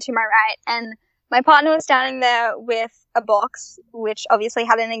looked over to my right, and my partner was standing there with a box, which obviously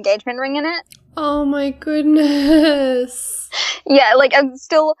had an engagement ring in it. Oh my goodness. Yeah, like, I'm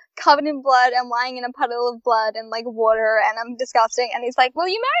still covered in blood. I'm lying in a puddle of blood and, like, water, and I'm disgusting. And he's like, will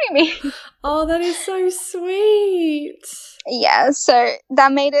you marry me? Oh, that is so sweet. Yeah, so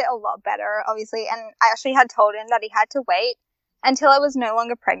that made it a lot better, obviously. And I actually had told him that he had to wait until I was no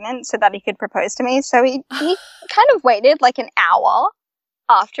longer pregnant so that he could propose to me. So he kind of waited, like, an hour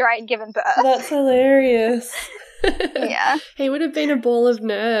after I had given birth. That's hilarious. Yeah. He would have been a ball of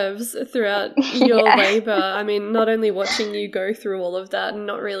nerves throughout your labor. I mean, not only watching you go through all of that and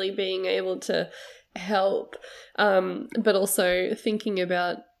not really being able to help, but also thinking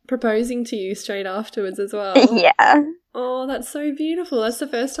about proposing to you straight afterwards as well. Yeah. Oh, that's so beautiful. That's the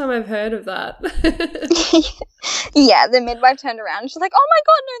first time I've heard of that. Yeah, the midwife turned around and she's like, oh my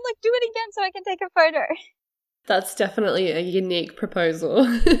god, no, like, do it again so I can take a photo. That's definitely a unique proposal.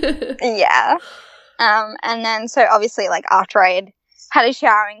 Yeah. And then, so obviously, like, after I had a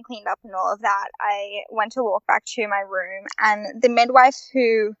shower and cleaned up and all of that, I went to walk back to my room, and the midwife,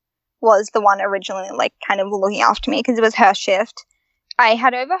 who was the one originally, like, kind of looking after me because it was her shift, I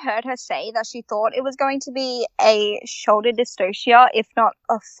had overheard her say that she thought it was going to be a shoulder dystocia, if not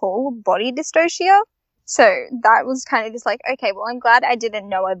a full body dystocia. So that was kind of just like, okay, well, I'm glad I didn't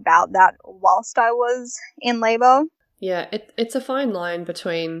know about that whilst I was in labor. Yeah, it's a fine line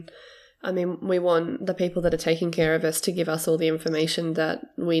between, I mean, we want the people that are taking care of us to give us all the information that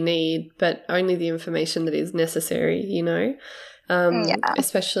we need, but only the information that is necessary, you know?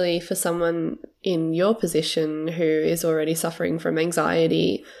 Especially for someone in your position who is already suffering from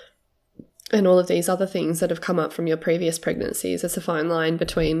anxiety and all of these other things that have come up from your previous pregnancies. It's a fine line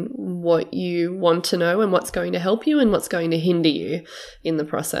between what you want to know and what's going to help you and what's going to hinder you in the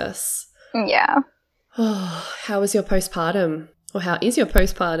process. Yeah. Oh, how was your postpartum? Or how is your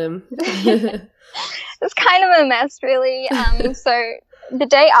postpartum? It's kind of a mess, really. So the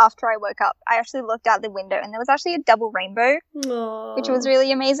day after I woke up, I actually looked out the window and there was actually a double rainbow, Aww, which was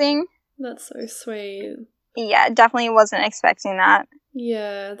really amazing. that's so sweet. Yeah, definitely wasn't expecting that.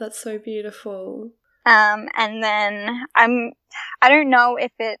 Yeah, that's so beautiful. And then I don't know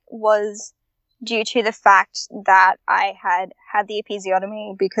if it was due to the fact that I had the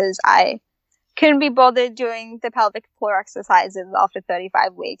episiotomy because I couldn't be bothered doing the pelvic floor exercises after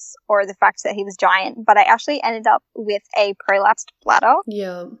 35 weeks, or the fact that he was giant, but I actually ended up with a prolapsed bladder.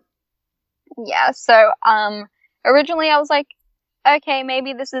 Yeah. Yeah, so originally I was like, okay,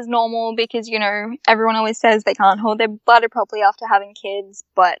 maybe this is normal because, you know, everyone always says they can't hold their bladder properly after having kids,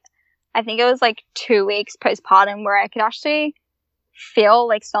 but I think it was like 2 weeks postpartum where I could actually feel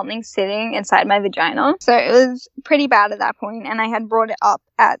like something sitting inside my vagina. So it was pretty bad at that point, and I had brought it up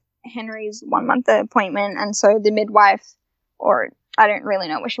at Henry's 1 month appointment, and so the midwife, or I don't really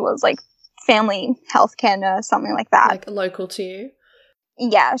know what she was, like family healthcare nurse, something like that. Like local to you?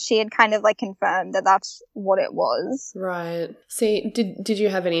 Yeah, she had kind of like confirmed that that's what it was. Right. See, did you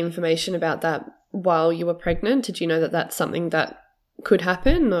have any information about that while you were pregnant? Did you know that that's something that could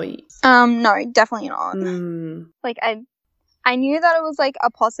happen? Or No, definitely not. Like I knew that it was like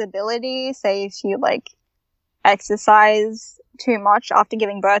a possibility. Say if you like exercise too much after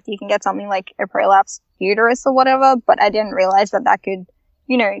giving birth, you can get something like a prolapsed uterus or whatever, but I didn't realize that that could,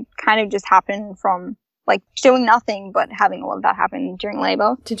 you know, kind of just happen from like doing nothing but having all of that happen during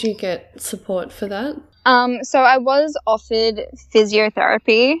labor. Did you get support for that? So I was offered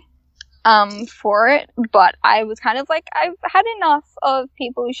physiotherapy for it, but I was kind of like, I've had enough of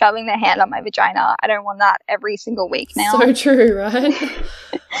people shoving their hand up my vagina. I don't want that every single week now. So true, right?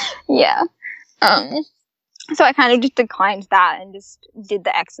 Yeah. So I kind of just declined that and just did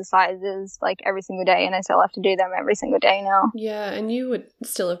the exercises like every single day, and I still have to do them every single day now. Yeah, and you would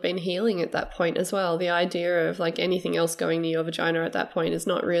still have been healing at that point as well. The idea of like anything else going to your vagina at that point is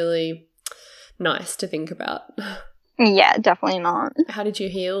not really nice to think about. Yeah, definitely not. How did you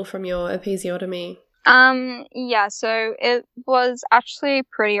heal from your episiotomy? Yeah, so it was actually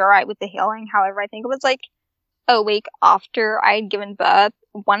pretty alright with the healing. However, I think it was like a week after I had given birth,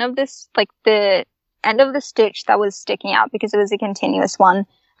 one of this, like the end of the stitch that was sticking out because it was a continuous one,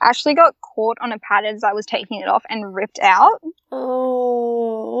 actually got caught on a pad as I was taking it off and ripped out.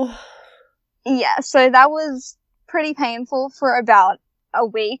 Oh. Yeah, so that was pretty painful for about a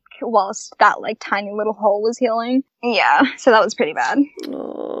week whilst that like tiny little hole was healing. Yeah, so that was pretty bad.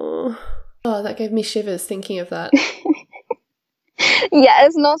 Oh, that gave me shivers thinking of that. Yeah,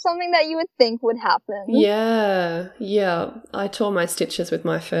 it's not something that you would think would happen. Yeah. I tore my stitches with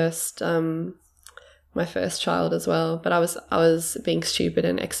my first child as well, but I was being stupid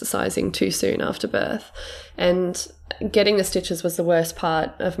and exercising too soon after birth, and getting the stitches was the worst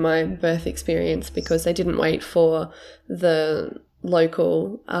part of my birth experience because they didn't wait for the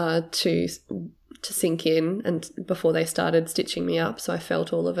local to sink in and before they started stitching me up, so I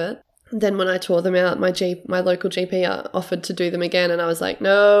felt all of it. Then when I tore them out, my local GP offered to do them again, and I was like,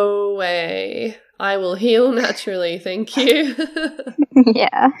 no way, I will heal naturally, thank you.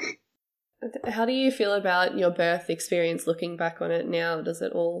 Yeah. How do you feel about your birth experience looking back on it now? Does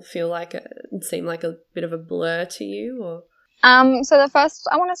it all feel like it seem like a bit of a blur to you? Or So the first,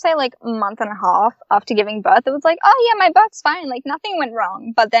 I want to say like month and a half after giving birth, it was like, oh yeah, my birth's fine, like nothing went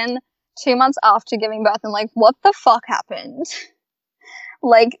wrong. But then 2 months after giving birth, I'm like, what the fuck happened?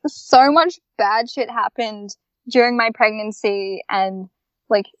 Like so much bad shit happened during my pregnancy and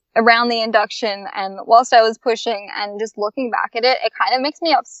like around the induction and whilst I was pushing, and just looking back at it, it kind of makes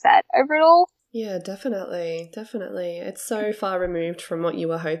me upset over it all. Yeah, definitely. It's so far removed from what you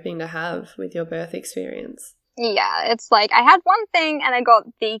were hoping to have with your birth experience. Yeah, it's like I had one thing and I got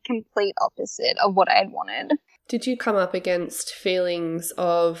the complete opposite of what I had wanted. Did you come up against feelings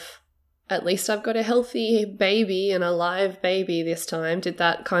of, at least I've got a healthy baby and a live baby this time? Did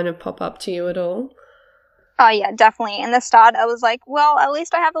that kind of pop up to you at all? Oh yeah, definitely. In the start, I was like, well, at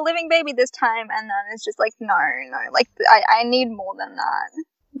least I have a living baby this time. And then it's just like, no, like I need more than that.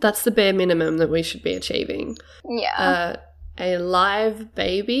 That's the bare minimum that we should be achieving. Yeah. A live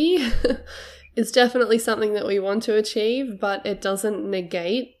baby is definitely something that we want to achieve, but it doesn't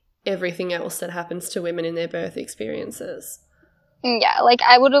negate everything else that happens to women in their birth experiences. Yeah, like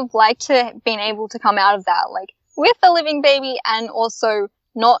I would have liked to been able to come out of that like with a living baby and also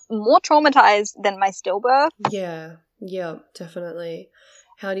not more traumatized than my stillbirth. Yeah, definitely.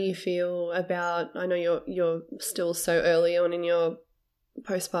 How do you feel about, I know you're still so early on in your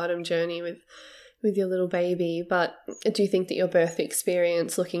postpartum journey with your little baby, but do you think that your birth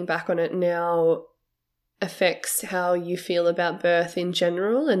experience, looking back on it now, affects how you feel about birth in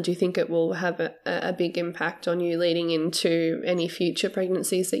general? And do you think it will have a big impact on you leading into any future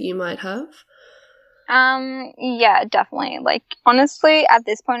pregnancies that you might have? Yeah, definitely. Like, honestly, at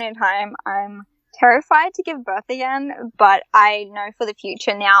this point in time, I'm terrified to give birth again, but I know for the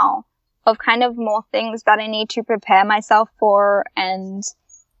future now of kind of more things that I need to prepare myself for and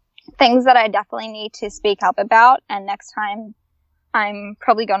things that I definitely need to speak up about. And next time I'm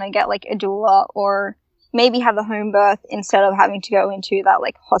probably going to get like a doula or maybe have a home birth instead of having to go into that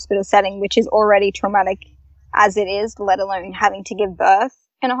like hospital setting, which is already traumatic as it is, let alone having to give birth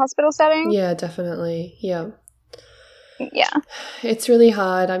in a hospital setting. Yeah, definitely. Yeah. Yeah. It's really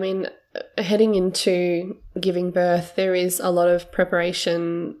hard. I mean, heading into giving birth, there is a lot of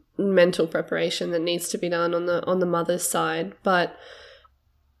preparation, mental preparation that needs to be done on the mother's side, but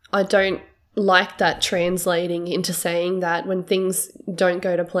I don't like that translating into saying that when things don't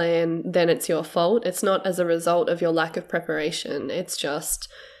go to plan, then it's your fault. It's not as a result of your lack of preparation. It's just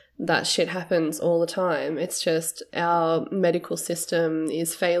that shit happens all the time. It's just our medical system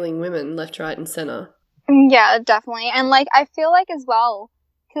is failing women left, right, and center. Yeah, definitely. And like, I feel like as well,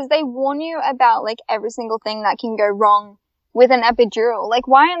 because they warn you about like every single thing that can go wrong with an epidural. Like,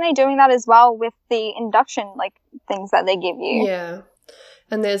 why aren't they doing that as well with the induction, like, things that they give you? Yeah.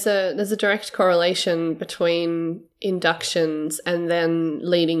 And there's a direct correlation between inductions and then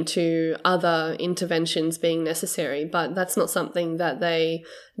leading to other interventions being necessary, but that's not something that they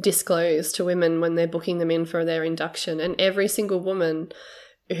disclose to women when they're booking them in for their induction. And every single woman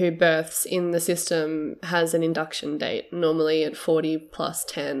who births in the system has an induction date, normally at 40 plus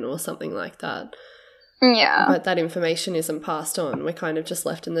 10 or something like that. Yeah. But that information isn't passed on. We're kind of just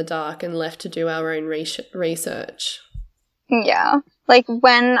left in the dark and left to do our own research. Yeah. Like,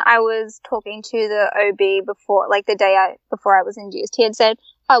 when I was talking to the OB before, like, the day before I was induced, he had said,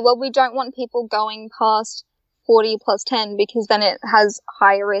 oh, well, we don't want people going past 40 plus 10 because then it has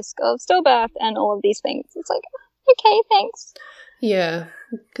higher risk of stillbirth and all of these things. It's like, okay, thanks. Yeah,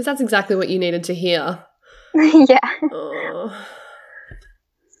 because that's exactly what you needed to hear. Yeah. Oh.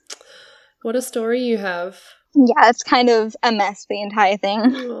 What a story you have. Yeah, it's kind of a mess, the entire thing.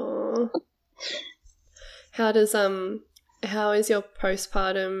 Oh. How is your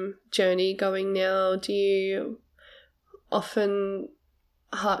postpartum journey going now? Do you often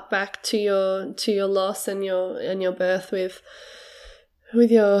hark back to your loss and your birth with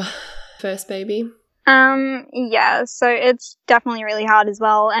your first baby? Yeah, so it's definitely really hard as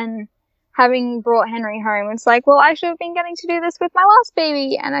well, and having brought Henry home, it's like, well, I should have been getting to do this with my last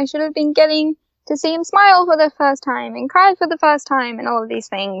baby, and I should have been getting to see him smile for the first time and cry for the first time and all of these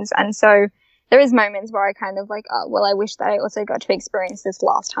things. And so there is moments where I kind of like, oh, well, I wish that I also got to experience this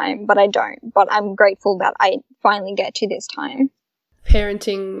last time, but I don't. But I'm grateful that I finally get to this time.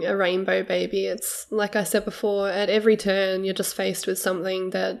 Parenting a rainbow baby, it's like I said before, at every turn you're just faced with something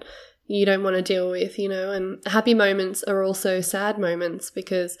that you don't want to deal with, and happy moments are also sad moments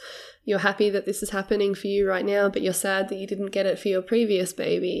because you're happy that this is happening for you right now, but you're sad that you didn't get it for your previous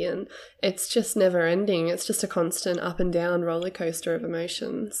baby, and it's just never ending. It's just a constant up and down roller coaster of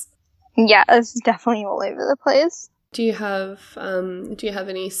emotions. Yeah, it's definitely all over the place. Do you have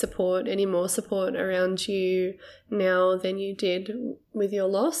any more support around you now than you did with your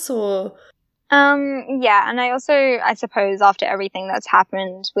loss, or? Yeah, and I suppose after everything that's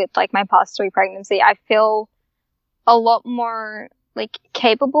happened with like my past 3 pregnancy, I feel a lot more like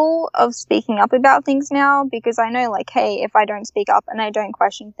capable of speaking up about things now, because I know like, hey, if I don't speak up and I don't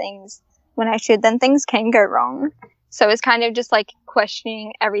question things when I should, then things can go wrong. So it's kind of just like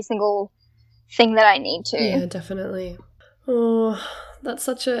questioning every single thing that I need to. Yeah, definitely. Oh, that's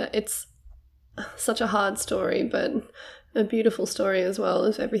such a hard story, but a beautiful story as well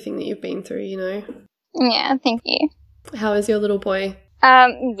of everything that you've been through, Yeah, thank you. How is your little boy?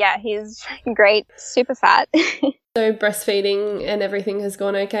 Yeah, he's great, super fat. So breastfeeding and everything has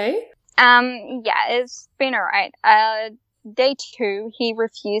gone okay? Yeah, it's been alright. Day 2, he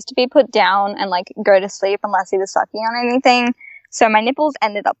refused to be put down and like go to sleep unless he was sucking on anything. So my nipples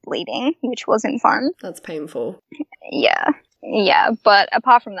ended up bleeding, which wasn't fun. That's painful. Yeah, but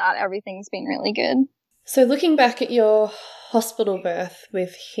apart from that, everything's been really good. So looking back at your hospital birth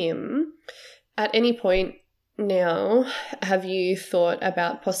with him, at any point now, have you thought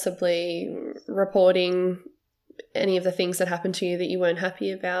about possibly reporting any of the things that happened to you that you weren't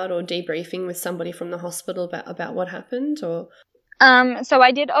happy about, or debriefing with somebody from the hospital about what happened, or? So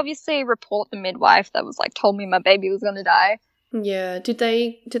I did obviously report the midwife that was like told me my baby was going to die. Yeah. Did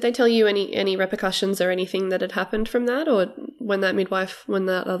they tell you any repercussions or anything that had happened from that, or when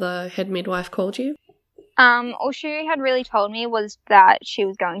that other head midwife called you? All she had really told me was that she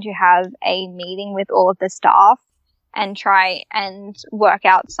was going to have a meeting with all of the staff and try and work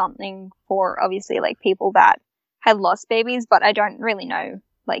out something for obviously like people that had lost babies, but I don't really know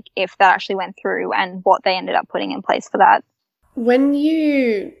like if that actually went through and what they ended up putting in place for that. When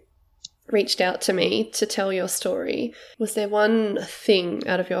you reached out to me to tell your story, was there one thing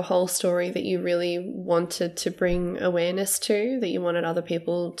out of your whole story that you really wanted to bring awareness to, that you wanted other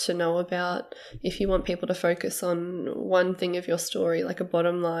people to know about? If you want people to focus on one thing of your story, like a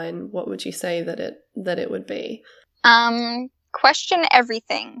bottom line, what would you say that it would be? Question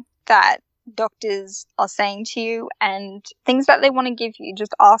everything that doctors are saying to you and things that they want to give you.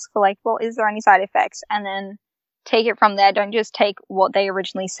 Just ask for like, well, is there any side effects? And then take it from there. Don't just take what they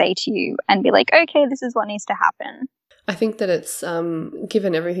originally say to you and be like, okay, this is what needs to happen. I think that it's,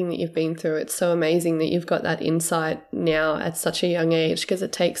 given everything that you've been through, it's so amazing that you've got that insight now at such a young age, because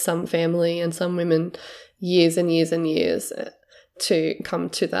it takes some family and some women years and years and years to come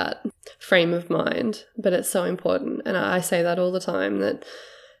to that frame of mind. But it's so important. And I say that all the time, that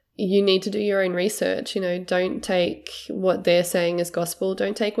you need to do your own research. Don't take what they're saying as gospel.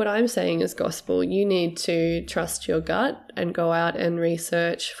 Don't take what I'm saying as gospel. You need to trust your gut and go out and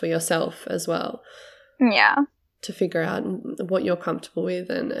research for yourself as well. Yeah. To figure out what you're comfortable with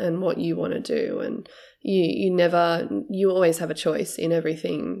and what you want to do. And you always have a choice in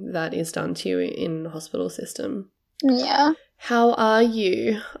everything that is done to you in the hospital system. Yeah. How are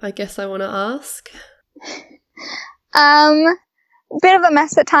you? I guess I want to ask. Bit of a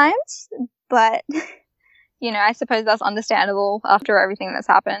mess at times, but I suppose that's understandable after everything that's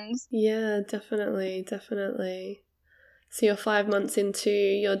happened. Yeah, definitely. So you're 5 months into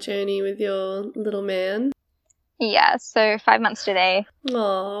your journey with your little man? Yeah, so 5 months today.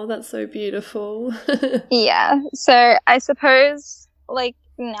 Oh, that's so beautiful. Yeah, so I suppose like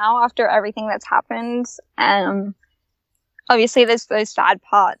now after everything that's happened, obviously there's those sad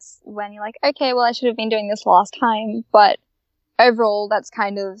parts when you're like, okay, well I should have been doing this last time, but overall, that's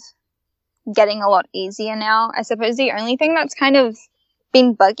kind of getting a lot easier now. I suppose the only thing that's kind of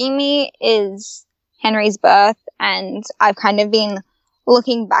been bugging me is Henry's birth, and I've kind of been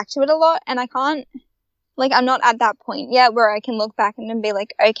looking back to it a lot, and I can't, like, I'm not at that point yet where I can look back and be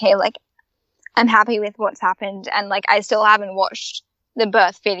like, okay, like, I'm happy with what's happened, and, like, I still haven't watched the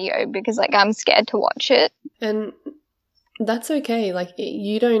birth video because, like, I'm scared to watch it. And that's okay. Like,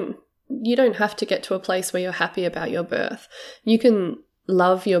 you don't have to get to a place where you're happy about your birth. You can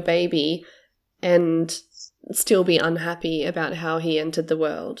love your baby and still be unhappy about how he entered the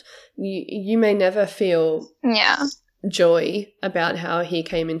world. You may never feel joy about how he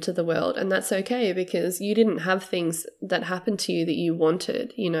came into the world, and that's okay, because you didn't have things that happened to you that you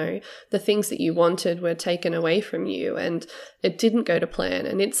wanted. The things that you wanted were taken away from you, and it didn't go to plan,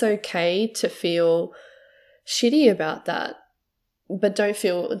 and it's okay to feel shitty about that. But don't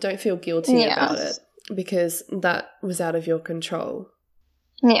feel guilty about it, because that was out of your control.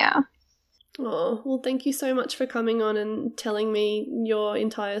 Yeah. Oh, well, thank you so much for coming on and telling me your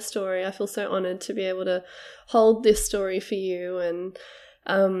entire story. I feel so honoured to be able to hold this story for you, and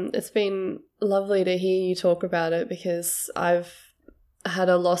it's been lovely to hear you talk about it, because I've had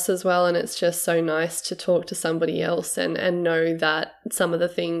a loss as well, and it's just so nice to talk to somebody else and know that some of the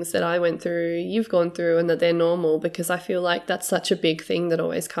things that I went through, you've gone through, and that they're normal, because I feel like that's such a big thing that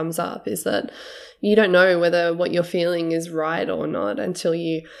always comes up, is that you don't know whether what you're feeling is right or not until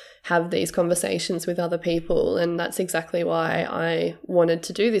you have these conversations with other people. And that's exactly why I wanted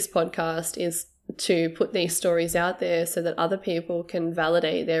to do this podcast, is to put these stories out there so that other people can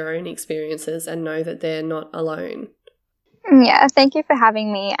validate their own experiences and know that they're not alone. Yeah, thank you for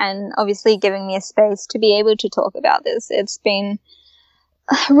having me and obviously giving me a space to be able to talk about this. It's been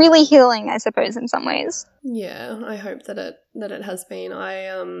really healing, I suppose, in some ways. Yeah, I hope that it has been.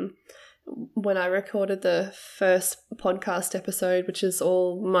 When I recorded the first podcast episode, which is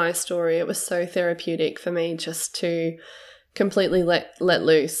all my story, it was so therapeutic for me just to completely let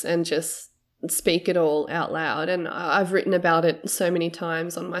loose and just speak it all out loud. And I've written about it so many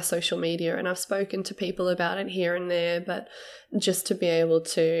times on my social media, and I've spoken to people about it here and there, but just to be able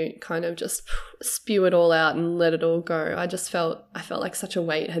to kind of just spew it all out and let it all go, I felt like such a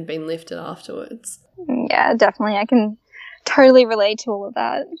weight had been lifted afterwards. Yeah, definitely. I can totally relate to all of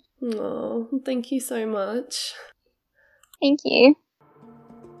that. Oh, thank you so much. Thank you.